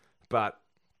it. But,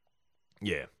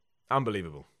 yeah,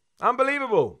 unbelievable.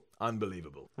 Unbelievable.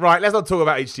 Unbelievable. Right, let's not talk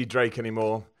about HT Drake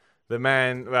anymore. The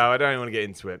man, well, I don't even want to get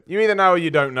into it. You either know or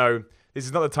you don't know. This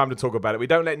is not the time to talk about it. We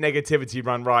don't let negativity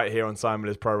run riot here on Simon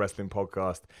Miller's Pro Wrestling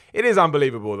Podcast. It is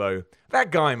unbelievable, though. That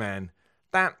guy, man.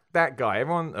 That guy.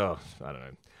 Everyone, I don't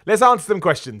know. Let's answer some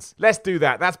questions. Let's do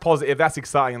that. That's positive, that's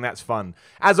exciting, and that's fun.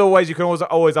 As always, you can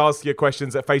always ask your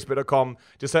questions at facebook.com.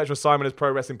 Just search for Simon Miller's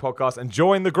Pro Wrestling Podcast and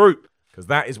join the group, because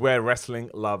that is where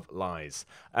wrestling love lies.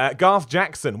 Garth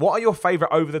Jackson, what are your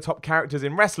favourite over-the-top characters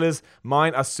in wrestlers?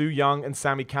 Mine are Su Yung and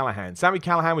Sami Callihan. Sami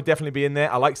Callihan would definitely be in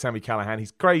there. I like Sami Callihan.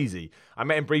 He's crazy. I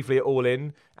met him briefly at All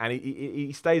In, and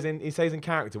he stays in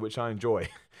character, which I enjoy.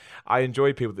 I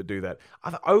enjoy people that do that.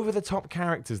 Other over-the-top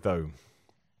characters, though.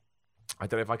 I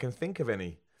don't know if I can think of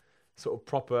any sort of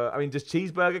proper... I mean, does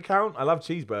Cheeseburger count? I love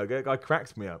Cheeseburger. That guy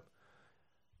cracks me up.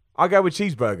 I'll go with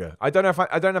Cheeseburger. I don't know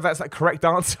if that's the correct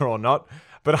answer or not,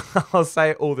 but I'll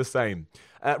say it all the same.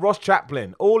 Ross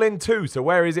Chaplin, All In 2. So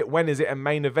where is it? When is it? A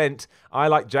main event? I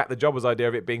like Jack the Jobber's idea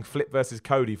of it being Flip versus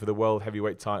Cody for the World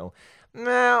Heavyweight title.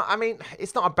 No, I mean,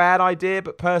 it's not a bad idea,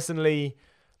 but personally,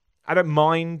 I don't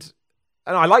mind...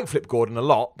 And I like Flip Gordon a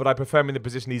lot, but I prefer him in the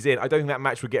position he's in. I don't think that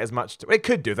match would get as much... It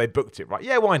could do if they booked it right.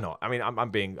 Yeah, why not? I mean, I'm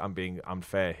being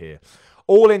unfair here.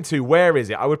 All In 2, where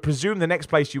is it? I would presume the next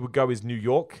place you would go is New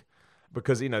York.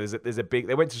 because, there's a big...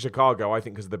 They went to Chicago, I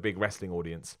think, because of the big wrestling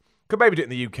audience. Could maybe do it in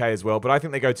the UK as well, but I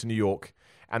think they go to New York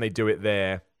and they do it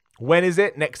there. When is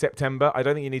it? Next September. I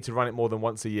don't think you need to run it more than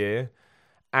once a year.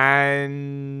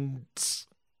 And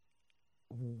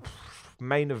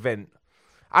main event.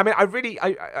 I mean, I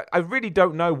really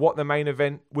don't know what the main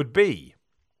event would be.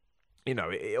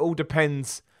 It all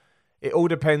depends. It all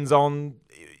depends on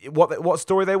what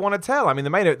story they want to tell. I mean, the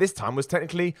main event this time was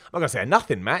technically, I'm not going to say a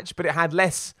nothing match, but it had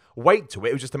less weight to it.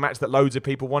 It was just a match that loads of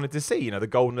people wanted to see. The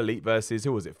Golden Elite versus,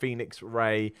 who was it? Phoenix,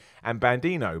 Ray, and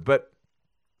Bandino. But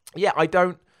yeah, I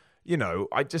don't,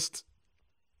 I just...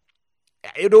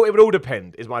 It would all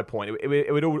depend, is my point.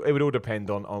 It would all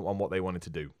depend on what they wanted to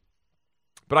do.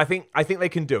 But I think they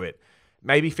can do it.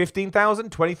 Maybe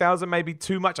 15,000, 20,000, maybe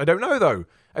too much. I don't know, though.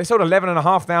 I sold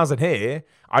 11,500 here.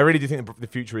 I really do think the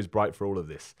future is bright for all of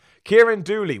this. Kieran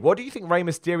Dooley, what do you think Rey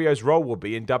Mysterio's role will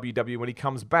be in WWE when he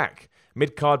comes back?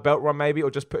 Mid-card belt run, maybe,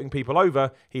 or just putting people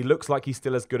over? He looks like he's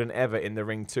still as good as ever in the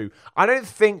ring, too. I don't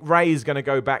think Rey is going to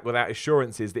go back without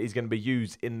assurances that he's going to be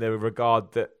used in the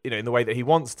regard that, in the way that he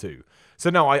wants to.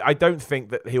 So, no, I don't think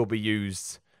that he'll be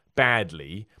used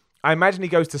badly. I imagine he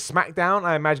goes to SmackDown.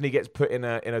 I imagine he gets put in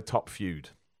a top feud.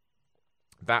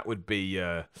 That would be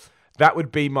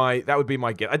my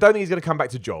guess. I don't think he's going to come back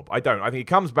to job. I don't. I think he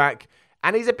comes back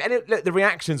and the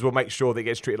reactions will make sure that he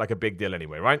gets treated like a big deal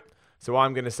anyway, right? So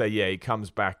I'm going to say, yeah, he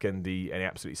comes back and he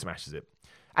absolutely smashes it.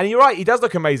 And you're right, he does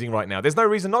look amazing right now. There's no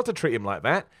reason not to treat him like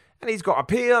that. And he's got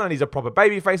appeal and he's a proper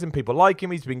babyface and people like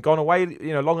him. He's been gone away,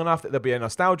 long enough that there'll be a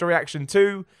nostalgia reaction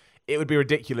too. It would be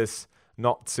ridiculous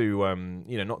not to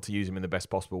use him in the best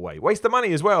possible way. Waste the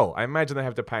money as well. I imagine they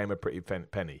have to pay him a pretty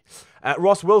penny.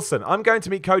 Ross Wilson, I'm going to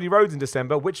meet Cody Rhodes in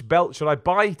December. Which belt should I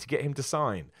buy to get him to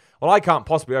sign? Well, I can't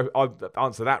possibly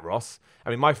answer that, Ross. I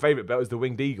mean, my favourite belt is the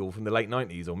Winged Eagle from the late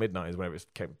 90s or mid-90s, whenever it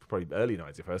came, probably early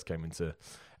 90s it first came into,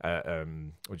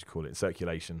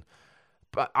 circulation.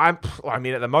 But at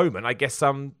the moment, I guess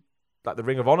like the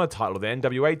Ring of Honor title or the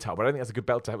NWA title, but I don't think that's a good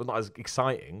belt to have. It's not as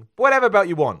exciting. Whatever belt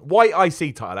you want. White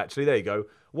IC title, actually. There you go.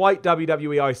 White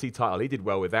WWE IC title. He did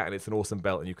well with that, and it's an awesome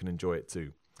belt, and you can enjoy it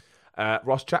too.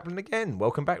 Ross Chaplin again.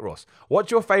 Welcome back, Ross.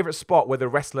 What's your favourite spot where the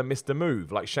wrestler missed a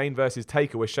move? Like Shane versus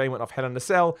Taker, where Shane went off Hell in a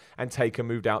Cell and Taker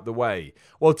moved out the way.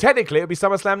 Well, technically, it would be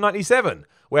SummerSlam 97,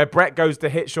 where Brett goes to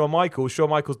hit Shawn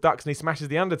Michaels ducks and he smashes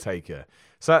The Undertaker.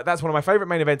 So that's one of my favourite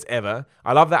main events ever.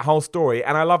 I love that whole story,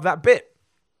 and I love that bit.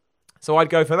 So I'd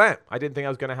go for that. I didn't think I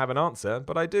was going to have an answer,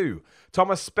 but I do.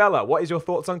 Thomas Speller, what is your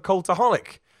thoughts on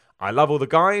Cultaholic? I love all the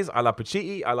guys. I love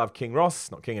Pacitti. I love King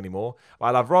Ross. Not King anymore. I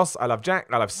love Ross. I love Jack.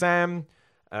 I love Sam.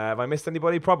 Have I missed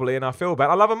anybody? Probably, and I feel bad.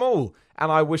 I love them all,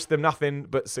 and I wish them nothing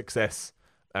but success.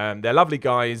 They're lovely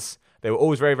guys. They were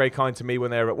always very, very kind to me when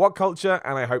they were at What Culture,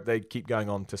 and I hope they keep going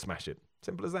on to smash it.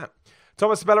 Simple as that.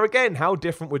 Thomas Speller again. How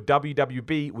different would WWE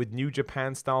be with New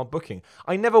Japan-style booking?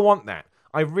 I never want that.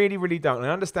 I really, really don't. And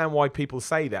I understand why people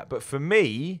say that, but for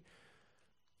me,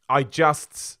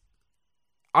 the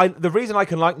reason I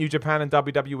can like New Japan and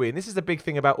WWE, and this is the big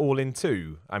thing about All In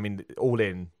too, I mean, All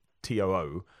In,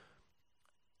 TOO,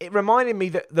 it reminded me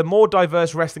that the more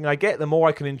diverse wrestling I get, the more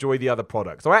I can enjoy the other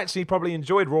products. So I actually probably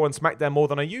enjoyed Raw and SmackDown more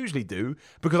than I usually do,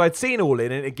 because I'd seen All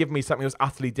In and it gave me something that was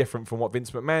utterly different from what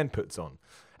Vince McMahon puts on.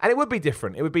 And it would be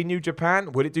different. It would be New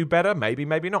Japan. Would it do better? Maybe,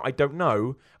 maybe not. I don't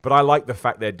know. But I like the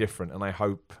fact they're different, and I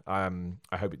hope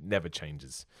it never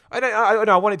changes.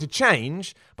 I want it to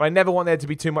change, but I never want there to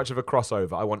be too much of a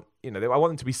crossover. I want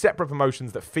them to be separate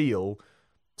promotions that feel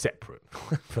separate,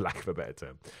 for lack of a better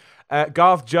term.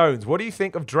 Garth Jones, what do you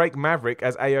think of Drake Maverick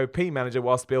as AOP manager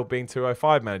while still being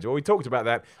 205 manager? Well, we talked about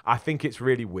that. I think it's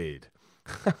really weird.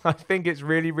 I think it's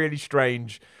really, really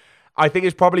strange. I think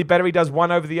it's probably better he does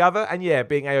one over the other. And yeah,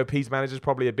 being AOP's manager is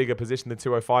probably a bigger position than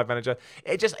 205 manager.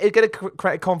 It's going to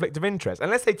create a conflict of interest.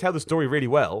 Unless they tell the story really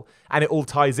well and it all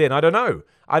ties in. I don't know.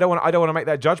 I don't want to make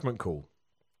that judgment call.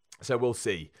 So we'll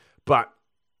see. But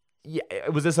yeah,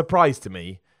 it was a surprise to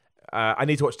me. I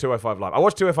need to watch 205 Live. I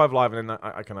watched 205 Live and then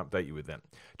I can update you with that.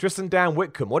 Tristan Dan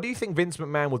Whitcomb, what do you think Vince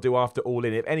McMahon will do after All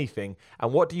In, if anything?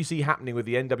 And what do you see happening with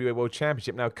the NWA World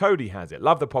Championship now Cody has it?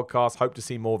 Love the podcast. Hope to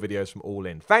see more videos from All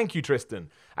In. Thank you, Tristan.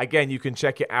 Again, you can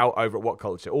check it out over at What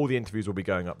Culture. All the interviews will be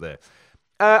going up there.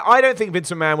 I don't think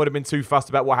Vince McMahon would have been too fussed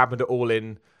about what happened at All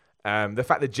In. The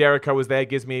fact that Jericho was there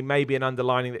gives me maybe an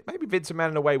underlining that maybe Vince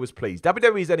McMahon in a way was pleased.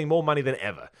 WWE is earning more money than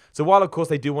ever. So while, of course,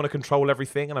 they do want to control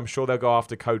everything, and I'm sure they'll go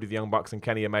after Cody, the Young Bucks, and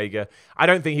Kenny Omega, I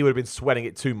don't think he would have been sweating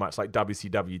it too much like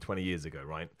WCW 20 years ago,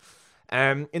 right?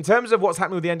 In terms of what's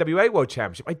happening with the NWA World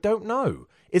Championship, I don't know.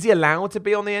 Is he allowed to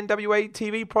be on the NWA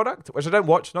TV product? Which I don't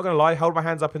watch, not going to lie, hold my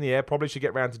hands up in the air, probably should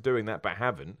get around to doing that, but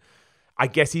haven't. I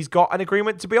guess he's got an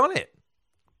agreement to be on it.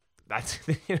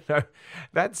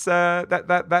 that's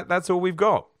that's all we've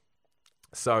got.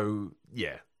 So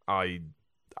yeah, that's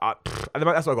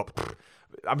what I got.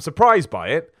 I'm surprised by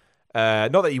it.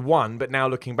 Not that he won, but now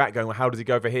looking back, going, well, how does he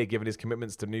go over here, given his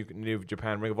commitments to New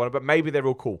Japan Ring of Honor? But maybe they're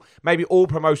all cool. Maybe all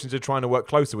promotions are trying to work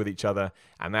closer with each other,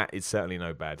 and that is certainly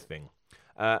no bad thing.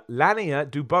 Lania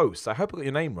Dubose, I hope I got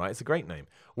your name right. It's a great name.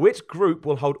 Which group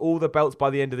will hold all the belts by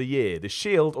the end of the year? The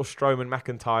Shield or Strowman,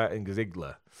 McIntyre, and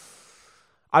Ziggler?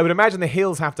 I would imagine the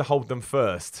heels have to hold them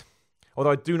first.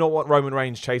 Although I do not want Roman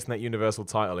Reigns chasing that Universal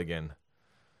title again.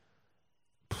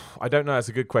 I don't know. That's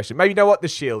a good question. Maybe, you know what? The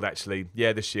Shield, actually.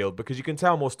 Yeah, the Shield. Because you can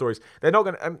tell more stories. They're not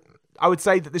going to... I would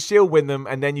say that the Shield win them,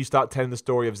 and then you start telling the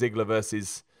story of Ziggler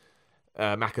versus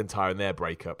McIntyre and their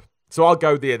breakup. So I'll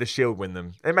go the Shield win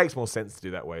them. It makes more sense to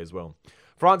do that way as well.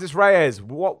 Francis Reyes.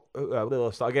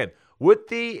 Let's start again. Would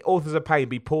the Authors of Pain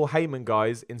be Paul Heyman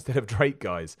guys instead of Drake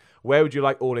guys? Where would you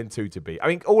like All In 2 to be?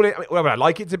 Where would I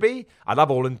like it to be? I'd love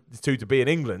All In 2 to be in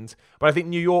England, but I think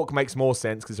New York makes more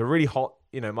sense because it's a really hot,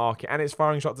 market, and it's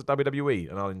firing shots at WWE,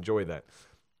 and I'll enjoy that.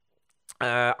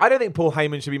 I don't think Paul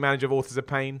Heyman should be manager of Authors of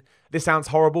Pain. This sounds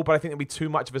horrible, but I think it'd be too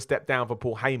much of a step down for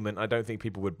Paul Heyman. I don't think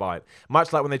people would buy it.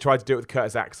 Much like when they tried to do it with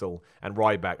Curtis Axel and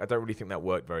Ryback. I don't really think that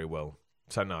worked very well.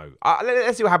 So no.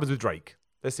 Let's see what happens with Drake.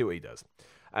 Let's see what he does.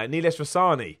 Nilesh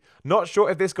Rasani. Not sure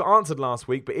if this got answered last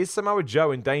week, but is Samoa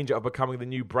Joe in danger of becoming the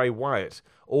new Bray Wyatt?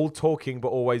 All talking but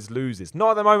always loses.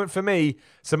 Not at the moment for me.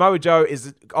 Samoa Joe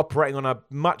is operating on a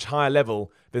much higher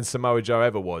level than Samoa Joe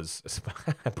ever was.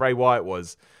 Bray Wyatt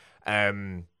was.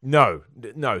 No,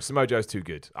 Samoa Joe's too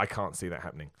good. I can't see that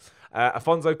happening.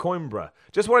 Afonso Coimbra.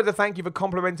 Just wanted to thank you for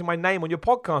complimenting my name on your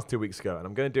podcast 2 weeks ago, and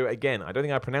I'm going to do it again. I don't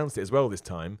think I pronounced it as well this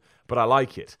time, but I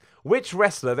like it. Which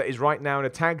wrestler that is right now in a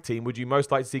tag team would you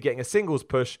most like to see getting a singles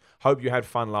push? Hope you had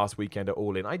fun last weekend at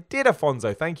All In. I did,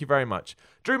 Afonso. Thank you very much.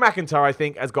 Drew McIntyre, I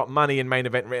think, has got money and main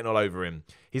event written all over him.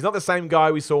 He's not the same guy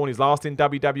we saw when he's last in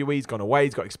WWE. He's gone away.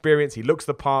 He's got experience. He looks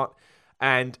the part.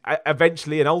 And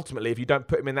eventually and ultimately, if you don't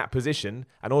put him in that position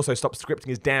and also stop scripting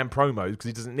his damn promos because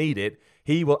he doesn't need it,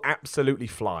 he will absolutely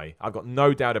fly. I've got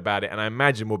no doubt about it, and I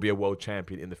imagine will be a world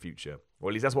champion in the future.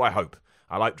 Or at least that's what I hope.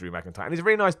 I like Drew McIntyre. And he's a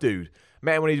really nice dude.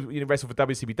 Met him when he wrestled for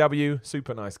WCW.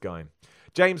 Super nice guy.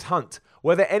 James Hunt.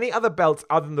 Were there any other belts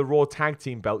other than the Raw Tag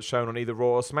Team belts shown on either Raw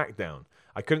or SmackDown?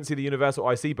 I couldn't see the Universal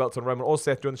IC belts on Roman or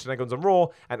Seth during the shenanigans on Raw,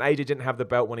 and AJ didn't have the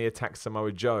belt when he attacked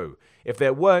Samoa Joe. If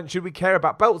there weren't, should we care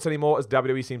about belts anymore, as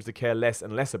WWE seems to care less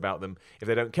and less about them? If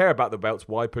they don't care about the belts,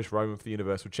 why push Roman for the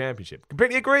Universal Championship?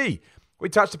 Completely agree. We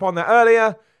touched upon that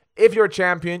earlier. If you're a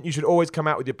champion, you should always come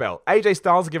out with your belt. AJ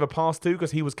Styles will give a pass to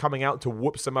because he was coming out to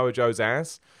whoop Samoa Joe's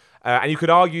ass. And you could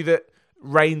argue that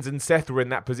Reigns and Seth were in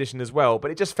that position as well, but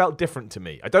it just felt different to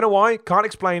me. I don't know why, can't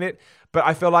explain it, but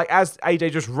I feel like as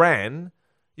AJ just ran,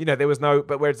 there was no,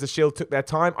 but whereas the Shield took their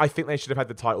time, I think they should have had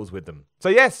the titles with them. So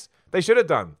yes, they should have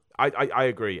done. I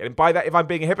agree. And by that, if I'm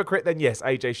being a hypocrite, then yes,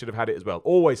 AJ should have had it as well.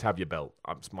 Always have your belt.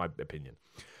 That's my opinion.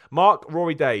 Mark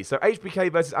Rory Day. So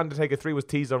HBK versus Undertaker 3 was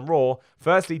teased on Raw.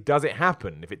 Firstly, does it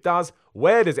happen? If it does,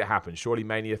 where does it happen? Surely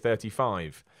Mania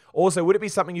 35. Also, would it be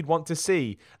something you'd want to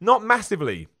see? Not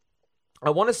massively.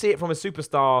 I want to see it from a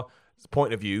superstar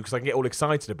point of view because I can get all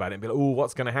excited about it and be like, oh,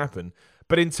 what's going to happen?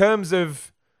 But in terms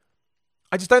of,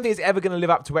 I just don't think it's ever going to live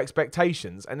up to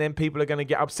expectations, and then people are going to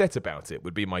get upset about it,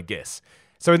 would be my guess.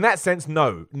 So in that sense,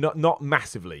 no, not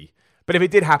massively. But if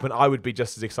it did happen, I would be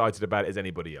just as excited about it as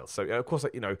anybody else. So, of course,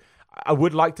 I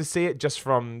would like to see it just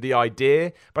from the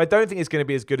idea, but I don't think it's going to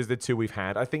be as good as the two we've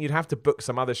had. I think you'd have to book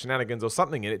some other shenanigans or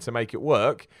something in it to make it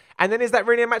work. And then is that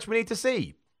really a match we need to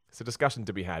see? It's a discussion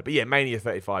to be had. But yeah, Mania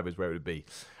 35 is where it would be.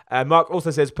 Mark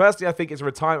also says, personally, I think it's a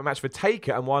retirement match for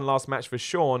Taker and one last match for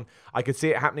Shawn. I could see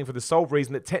it happening for the sole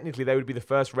reason that technically they would be the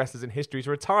first wrestlers in history to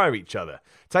retire each other.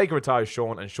 Taker retires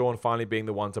Shawn, and Shawn finally being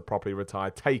the one to properly retire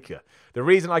Taker. The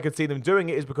reason I could see them doing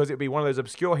it is because it would be one of those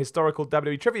obscure historical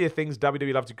WWE trivia things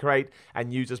WWE love to create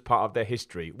and use as part of their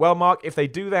history. Well, Mark, if they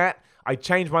do that, I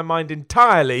change my mind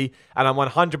entirely, and I'm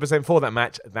 100% for that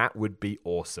match. That would be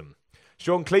awesome.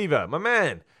 Sean Cleaver, my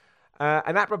man.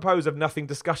 An apropos of nothing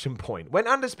discussion point. When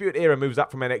Undisputed Era moves up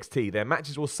from NXT, their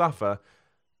matches will suffer,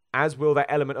 as will that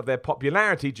element of their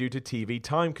popularity due to TV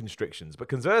time constrictions. But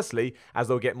conversely, as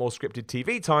they'll get more scripted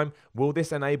TV time, will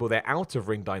this enable their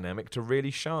out-of-ring dynamic to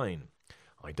really shine?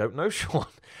 I don't know, Sean.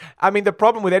 I mean, the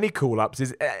problem with any call-ups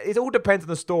is it all depends on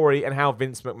the story and how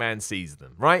Vince McMahon sees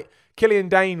them, right? Killian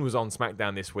Dane was on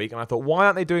SmackDown this week, and I thought, why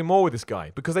aren't they doing more with this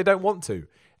guy? Because they don't want to.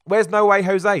 Where's No Way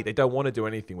Jose? They don't want to do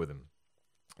anything with him.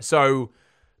 So,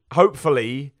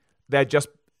 hopefully, they're just,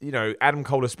 Adam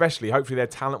Cole especially, hopefully their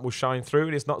talent will shine through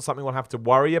and it's not something we'll have to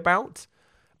worry about.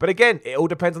 But again, it all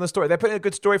depends on the story. If they're putting a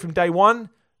good story from day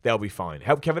one, they'll be fine.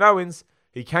 Help Kevin Owens.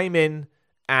 He came in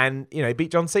and, he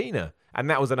beat John Cena. And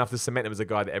that was enough to cement him as a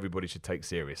guy that everybody should take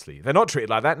seriously. If they're not treated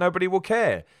like that, nobody will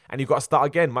care. And you've got to start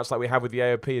again, much like we have with the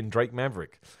AOP and Drake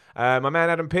Maverick. My man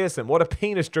Adam Pearson, what a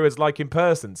penis Drew is like in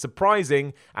person.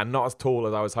 Surprising and not as tall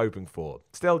as I was hoping for.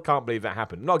 Still can't believe that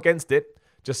happened. Not against it,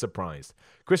 just surprised.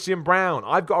 Christian Brown,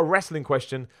 I've got a wrestling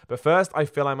question, but first I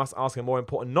feel I must ask a more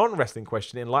important non-wrestling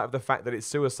question in light of the fact that it's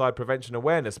Suicide Prevention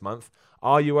Awareness Month.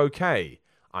 Are you okay?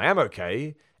 I am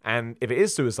okay. And if it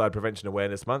is Suicide Prevention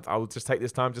Awareness Month, I will just take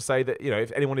this time to say that,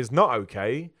 if anyone is not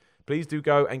okay, please do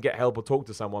go and get help or talk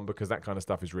to someone, because that kind of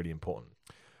stuff is really important.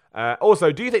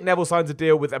 Also, do you think Neville signs a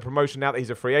deal with a promotion now that he's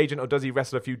a free agent, or does he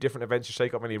wrestle a few different events to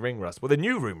shake off any ring rust? Well, the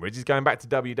new rumour is he's going back to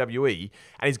WWE,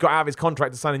 and he's got out of his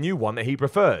contract to sign a new one that he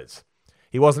prefers.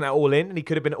 He wasn't at All In, and he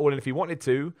could have been at All In if he wanted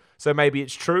to, so maybe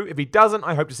it's true. If he doesn't,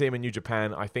 I hope to see him in New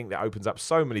Japan. I think that opens up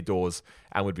so many doors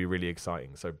and would be really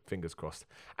exciting, so fingers crossed.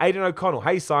 Aidan O'Connell,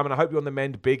 hey Simon, I hope you're on the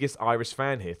mend, biggest Irish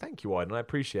fan here. Thank you, Aidan, I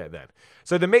appreciate that.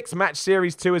 So the Mixed Match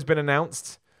Series 2 has been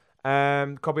announced,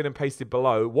 copied and pasted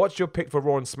below. What's your pick for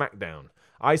Raw and SmackDown?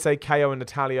 I say KO and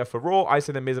Natalya for Raw, I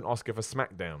say The Miz and Oscar for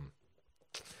SmackDown.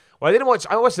 Well,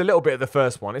 I watched a little bit of the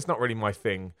first one. It's not really my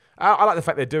thing. I like the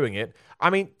fact they're doing it. I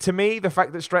mean, to me, the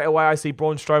fact that straight away I see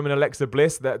Braun Strowman and Alexa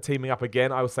Bliss that are teaming up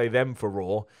again, I would say them for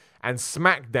Raw. And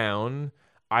SmackDown,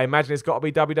 I imagine it's got to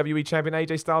be WWE Champion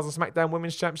AJ Styles and SmackDown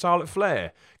Women's Champ Charlotte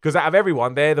Flair. Because out of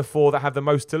everyone, they're the four that have the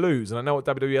most to lose. And I know what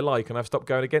WWE are like, and I've stopped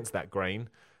going against that grain.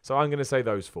 So I'm going to say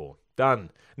those four. Done.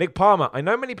 Nick Palmer, I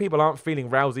know many people aren't feeling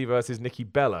Rousey versus Nikki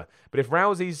Bella, but if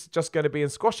Rousey's just going to be in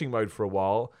squashing mode for a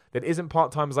while, then isn't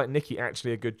part-timers like Nikki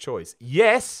actually a good choice?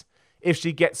 Yes, if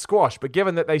she gets squashed, but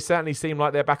given that they certainly seem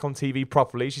like they're back on TV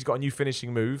properly, she's got a new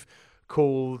finishing move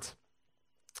called,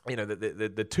 the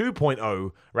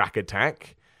 2.0 rack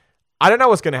attack. I don't know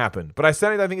what's going to happen, but I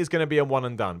certainly don't think it's going to be a one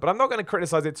and done. But I'm not going to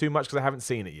criticize it too much because I haven't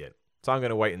seen it yet. So I'm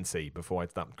going to wait and see before I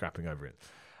start crapping over it.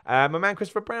 My man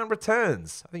Christopher Brown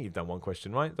returns. I think you've done one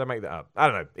question, right? Don't make that up. I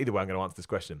don't know. Either way, I'm going to answer this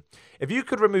question. If you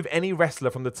could remove any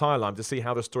wrestler from the timeline to see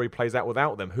how the story plays out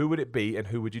without them, who would it be and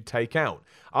who would you take out?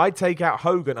 I'd take out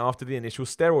Hogan after the initial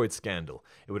steroid scandal.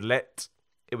 It would let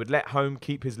him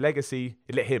keep his legacy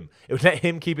from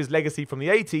the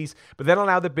 80s, but then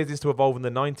allow the business to evolve in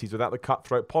the 90s without the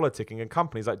cutthroat politicking, and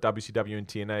companies like WCW and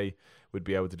TNA would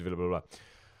be able to develop blah,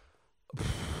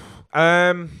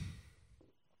 blah.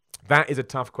 That is a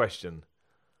tough question.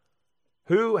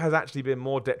 Who has actually been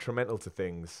more detrimental to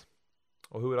things?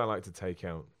 Or who would I like to take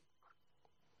out?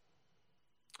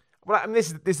 Well, I mean,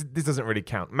 this doesn't really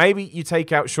count. Maybe you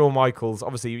take out Shawn Michaels.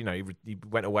 Obviously, he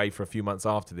went away for a few months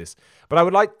after this. But I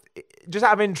would like, just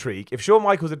out of intrigue, if Shawn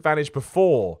Michaels had vanished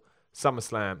before Survivor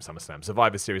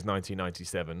Series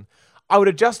 1997, I would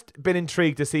have just been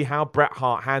intrigued to see how Bret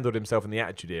Hart handled himself in the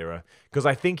Attitude Era, because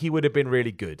I think he would have been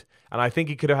really good. And I think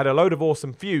he could have had a load of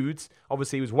awesome feuds.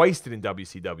 Obviously, he was wasted in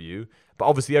WCW, but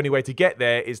obviously the only way to get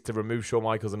there is to remove Shawn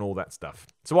Michaels and all that stuff.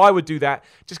 So I would do that,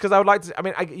 just because I would like to... I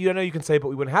mean, you can say, but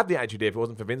we wouldn't have the Attitude Era if it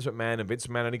wasn't for Vince McMahon, and Vince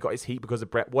McMahon only got his heat because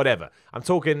of Bret, whatever. I'm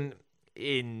talking...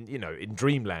 in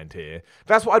dreamland here.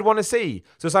 That's what I'd want to see.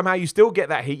 So somehow you still get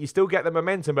that heat, you still get the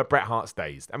momentum, but Bret Hart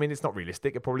stays. I mean, it's not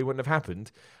realistic. It probably wouldn't have happened.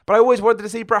 But I always wanted to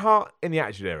see Bret Hart in the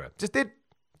Attitude Era. Just did.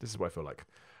 This is what I feel like.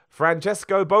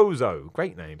 Francesco Bozo.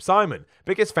 Great name. Simon.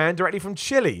 Biggest fan directly from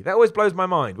Chile. That always blows my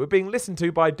mind. We're being listened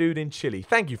to by a dude in Chile.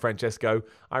 Thank you, Francesco.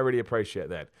 I really appreciate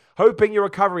that. Hoping your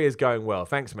recovery is going well.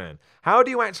 Thanks, man. How do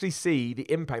you actually see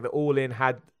the impact that All In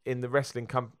had in the wrestling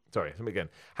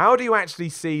How do you actually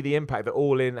see the impact that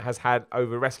All In has had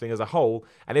over wrestling as a whole,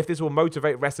 and if this will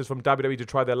motivate wrestlers from WWE to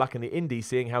try their luck in the indies,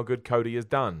 seeing how good Cody has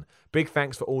done? Big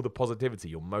thanks for all the positivity.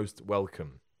 You're most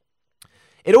welcome.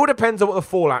 It all depends on what the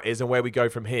fallout is and where we go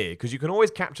from here, because you can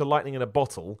always capture lightning in a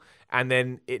bottle and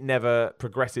then it never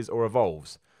progresses or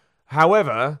evolves.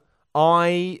 However,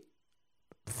 I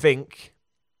think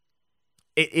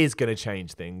it is going to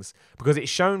change things, because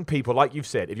it's shown people, like you've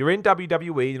said, if you're in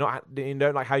WWE, you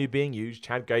don't like how you're being used,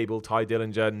 Chad Gable, Ty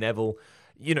Dillinger, Neville,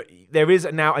 there is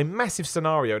now a massive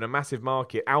scenario and a massive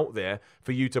market out there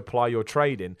for you to apply your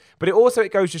trade in. But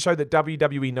it goes to show that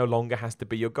WWE no longer has to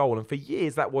be your goal. And for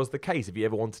years, that was the case if you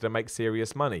ever wanted to make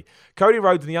serious money. Cody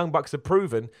Rhodes and the Young Bucks have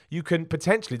proven you can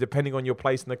potentially, depending on your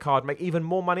place in the card, make even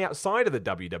more money outside of the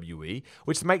WWE,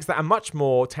 which makes that a much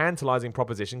more tantalizing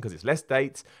proposition, because it's less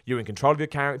dates, you're in control of your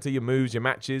character, your moves, your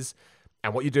matches,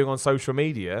 and what you're doing on social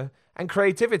media. And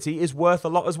creativity is worth a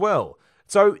lot as well.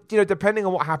 So, depending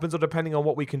on what happens or depending on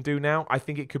what we can do now, I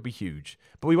think it could be huge.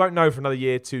 But we won't know for another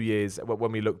year, 2 years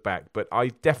when we look back. But I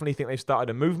definitely think they've started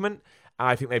a movement. And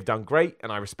I think they've done great,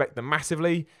 and I respect them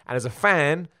massively. And as a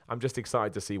fan, I'm just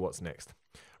excited to see what's next.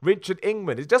 Richard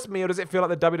Ingman, is it just me or does it feel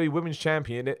like the WWE Women's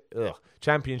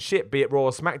Championship, be it Raw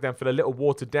or SmackDown, feel a little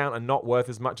watered down and not worth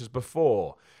as much as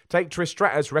before? Take Trish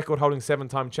Stratus, record-holding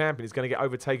 7-time champion, is going to get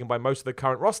overtaken by most of the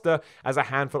current roster, as a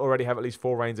handful already have at least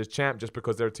 4 reigns as champ just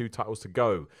because there are 2 titles to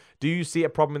go. Do you see a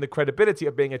problem in the credibility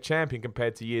of being a champion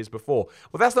compared to years before?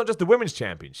 Well, that's not just the Women's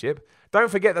Championship.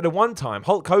 Don't forget that at one time,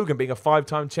 Hulk Hogan being a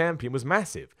 5-time champion was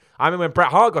massive. I mean, when Bret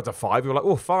Hart got to 5, we were like,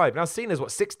 oh, 5. Now Cena's,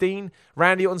 16?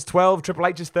 Randy Orton's 12, Triple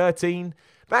H is 13.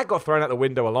 That got thrown out the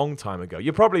window a long time ago.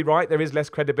 You're probably right, there is less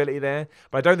credibility there,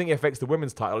 but I don't think it affects the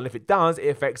women's title, and if it does, it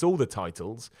affects all the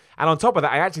titles. And on top of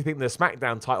that, I actually think the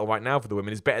SmackDown title right now for the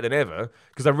women is better than ever,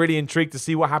 because I'm really intrigued to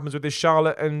see what happens with this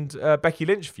Charlotte and Becky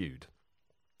Lynch feud.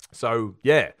 So,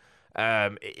 yeah,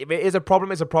 if it is a problem,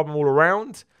 it's a problem all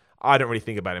around. I don't really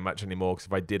think about it much anymore, because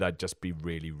if I did, I'd just be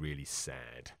really, really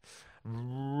sad.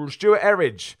 Stuart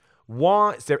Edridge.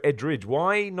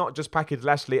 Why not just package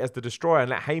Lashley as the Destroyer and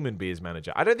let Heyman be his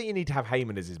manager? I don't think you need to have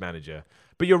Heyman as his manager.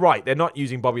 But you're right, they're not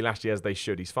using Bobby Lashley as they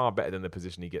should. He's far better than the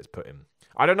position he gets put in.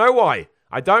 I don't know why.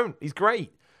 I don't. He's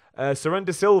great.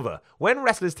 Surrender Silva. When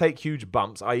wrestlers take huge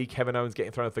bumps, i.e. Kevin Owens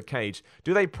getting thrown off the cage,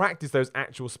 do they practice those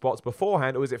actual spots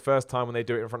beforehand, or is it first time when they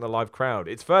do it in front of a live crowd?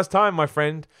 It's first time, my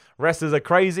friend. Wrestlers are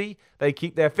crazy. They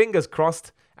keep their fingers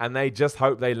crossed, and they just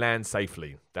hope they land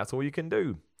safely. That's all you can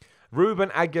do.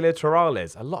 Ruben Aguilar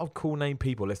Torales. A lot of cool name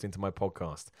people listening to my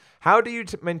podcast. How do you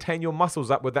maintain your muscles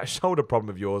up with that shoulder problem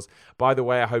of yours? By the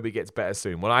way, I hope it gets better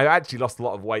soon. Well, I actually lost a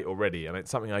lot of weight already, and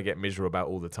it's something I get miserable about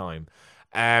all the time.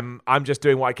 I'm just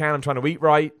doing what I can. I'm trying to eat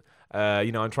right.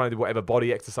 I'm trying to do whatever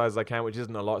body exercises I can, which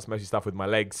isn't a lot. It's mostly stuff with my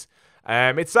legs.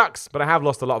 It sucks, but I have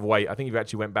lost a lot of weight. I think if you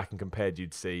actually went back and compared,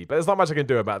 you'd see. But there's not much I can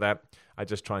do about that. I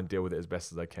just try and deal with it as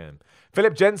best as I can.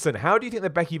 Philip Jensen, how do you think the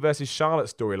Becky versus Charlotte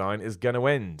storyline is going to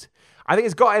end? I think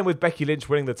it's got to end with Becky Lynch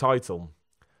winning the title,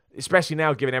 especially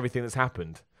now given everything that's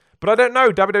happened. But I don't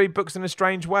know. WWE books in a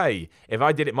strange way. If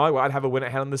I did it my way, I'd have a win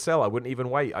at Hell in the Cell. I wouldn't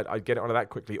even wait. I'd get it onto that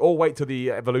quickly. Or wait till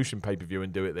the Evolution pay-per-view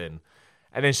and do it then.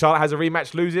 And then Charlotte has a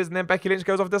rematch, loses, and then Becky Lynch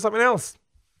goes off and does something else.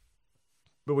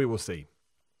 But we will see.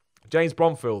 James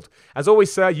Bromfield. As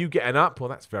always, sir, you get an up. Well,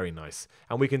 that's very nice.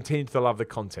 And we continue to love the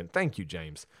content. Thank you,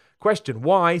 James. Question,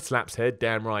 why, slaps head,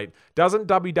 damn right, doesn't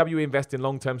WWE invest in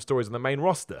long-term stories on the main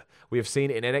roster? We have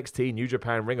seen it in NXT, New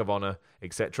Japan, Ring of Honor,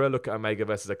 etc. Look at Omega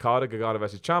versus Okada, Gargano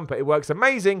versus Ciampa. It works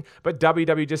amazing, but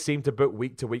WWE just seem to book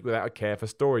week to week without a care for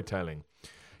storytelling.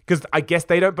 Because I guess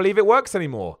they don't believe it works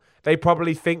anymore. They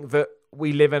probably think that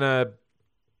we live in a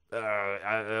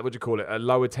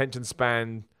low attention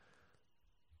span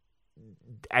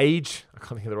age. I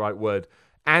can't think of the right word.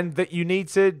 And that you need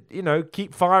to,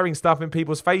 keep firing stuff in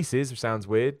people's faces, which sounds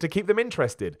weird, to keep them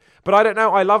interested. But I don't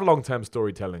know. I love long-term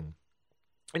storytelling.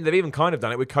 And they've even kind of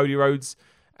done it with Cody Rhodes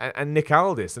and Nick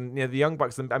Aldis and the Young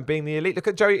Bucks and being the elite. Look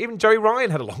at Joey. Even Joey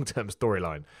Ryan had a long-term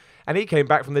storyline. And he came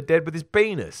back from the dead with his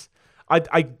penis.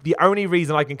 The only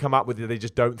reason I can come up with is they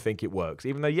just don't think it works.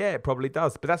 Even though, it probably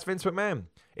does. But that's Vince McMahon.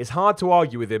 It's hard to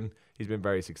argue with him. He's been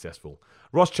very successful.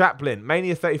 Ross Chaplin,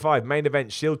 Mania 35, main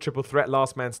event, Shield triple threat,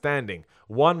 last man standing.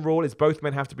 One rule is both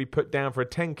men have to be put down for a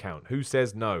 10 count. Who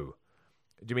says no?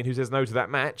 Do you mean who says no to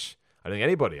that match? I don't think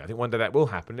anybody. I think one day that will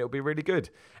happen. It'll be really good.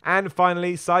 And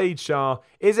finally, Saeed Shah.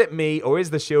 Is it me or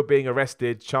is the Shield being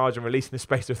arrested, charged and released in the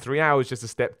space of 3 hours just a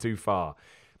step too far?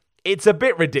 It's a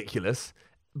bit ridiculous,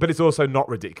 but it's also not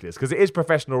ridiculous because it is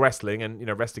professional wrestling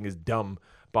and, wrestling is dumb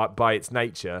by its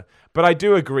nature. But I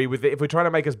do agree with it. If we're trying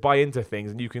to make us buy into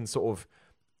things and you can sort of,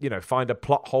 find a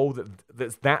plot hole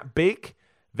that's that big,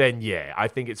 then I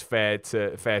think it's fair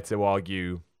to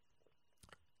argue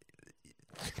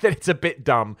that it's a bit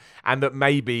dumb and that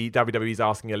maybe WWE is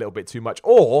asking a little bit too much,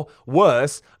 or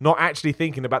worse, not actually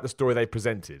thinking about the story they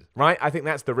presented, right? I think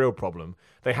that's the real problem.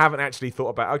 They haven't actually thought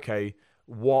about, okay,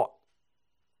 what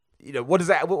is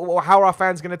that? How are our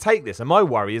fans going to take this? And my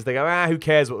worry is they go, who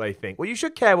cares what they think? Well, you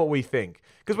should care what we think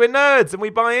because we're nerds and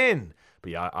we buy in.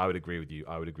 But I would agree with you.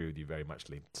 I would agree with you very much,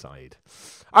 Saeed.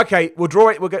 Okay, we'll draw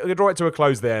it to a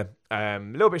close there. A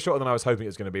little bit shorter than I was hoping it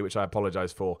was going to be, which I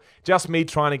apologise for. Just me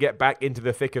trying to get back into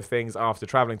the thick of things after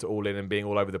travelling to All In and being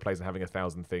all over the place and having a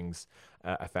thousand things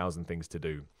to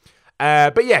do.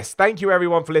 But yes, thank you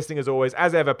everyone for listening as always.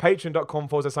 As ever,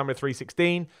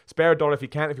 patreon.com/Simon316. Spare $1 if you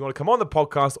can. If you want to come on the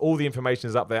podcast, all the information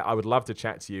is up there. I would love to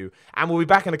chat to you. And we'll be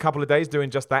back in a couple of days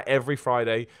doing just that. Every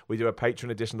Friday, we do a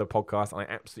Patreon edition of the podcast. And I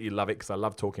absolutely love it because I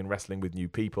love talking wrestling with new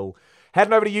people. Head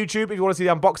on over to YouTube if you want to see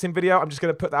the unboxing video. I'm just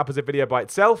going to put that up as a video by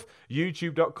itself.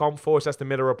 YouTube.com/The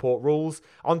Miller Report rules.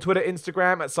 On Twitter,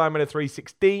 Instagram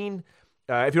 @Simon316.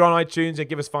 If you're on iTunes,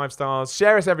 give us 5 stars.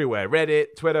 Share us everywhere.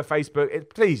 Reddit, Twitter, Facebook.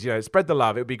 Please, spread the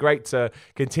love. It would be great to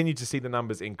continue to see the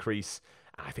numbers increase.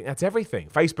 I think that's everything.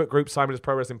 Facebook group, Simon Miller's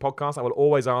Pro Wrestling Podcast. I will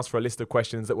always ask for a list of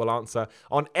questions that we'll answer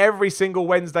on every single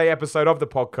Wednesday episode of the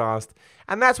podcast.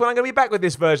 And that's when I'm going to be back with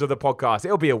this version of the podcast.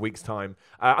 It'll be a week's time.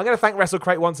 I'm going to thank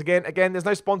WrestleCrate once again. Again, there's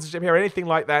no sponsorship here or anything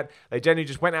like that. They generally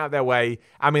just went out of their way.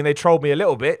 I mean, they trolled me a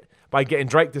little bit by getting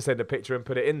Drake to send a picture and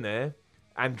put it in there.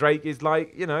 And Drake is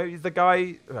like, he's the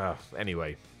guy.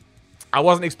 Anyway, I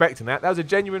wasn't expecting that. That was a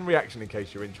genuine reaction in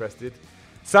case you're interested.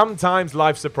 Sometimes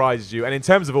life surprises you. And in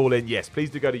terms of All In, yes, please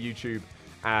do go to YouTube.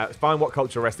 Find What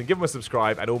Culture Wrestling. Give them a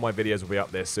subscribe. And all my videos will be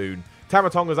up there soon.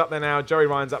 Tamatonga's up there now. Joey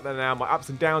Ryan's up there now. My ups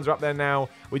and downs are up there now.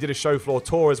 We did a show floor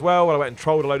tour as well where I went and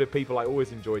trolled a load of people. I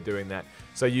always enjoy doing that.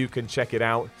 So you can check it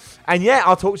out. And yeah,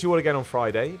 I'll talk to you all again on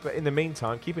Friday. But in the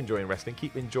meantime, keep enjoying wrestling.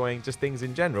 Keep enjoying just things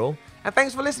in general. And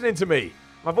thanks for listening to me.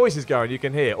 My voice is going. You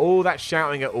can hear all that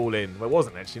shouting at All In. Well, it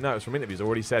wasn't actually. No, it was from interviews. I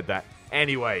already said that.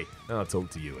 Anyway, I'll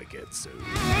talk to you again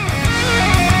soon.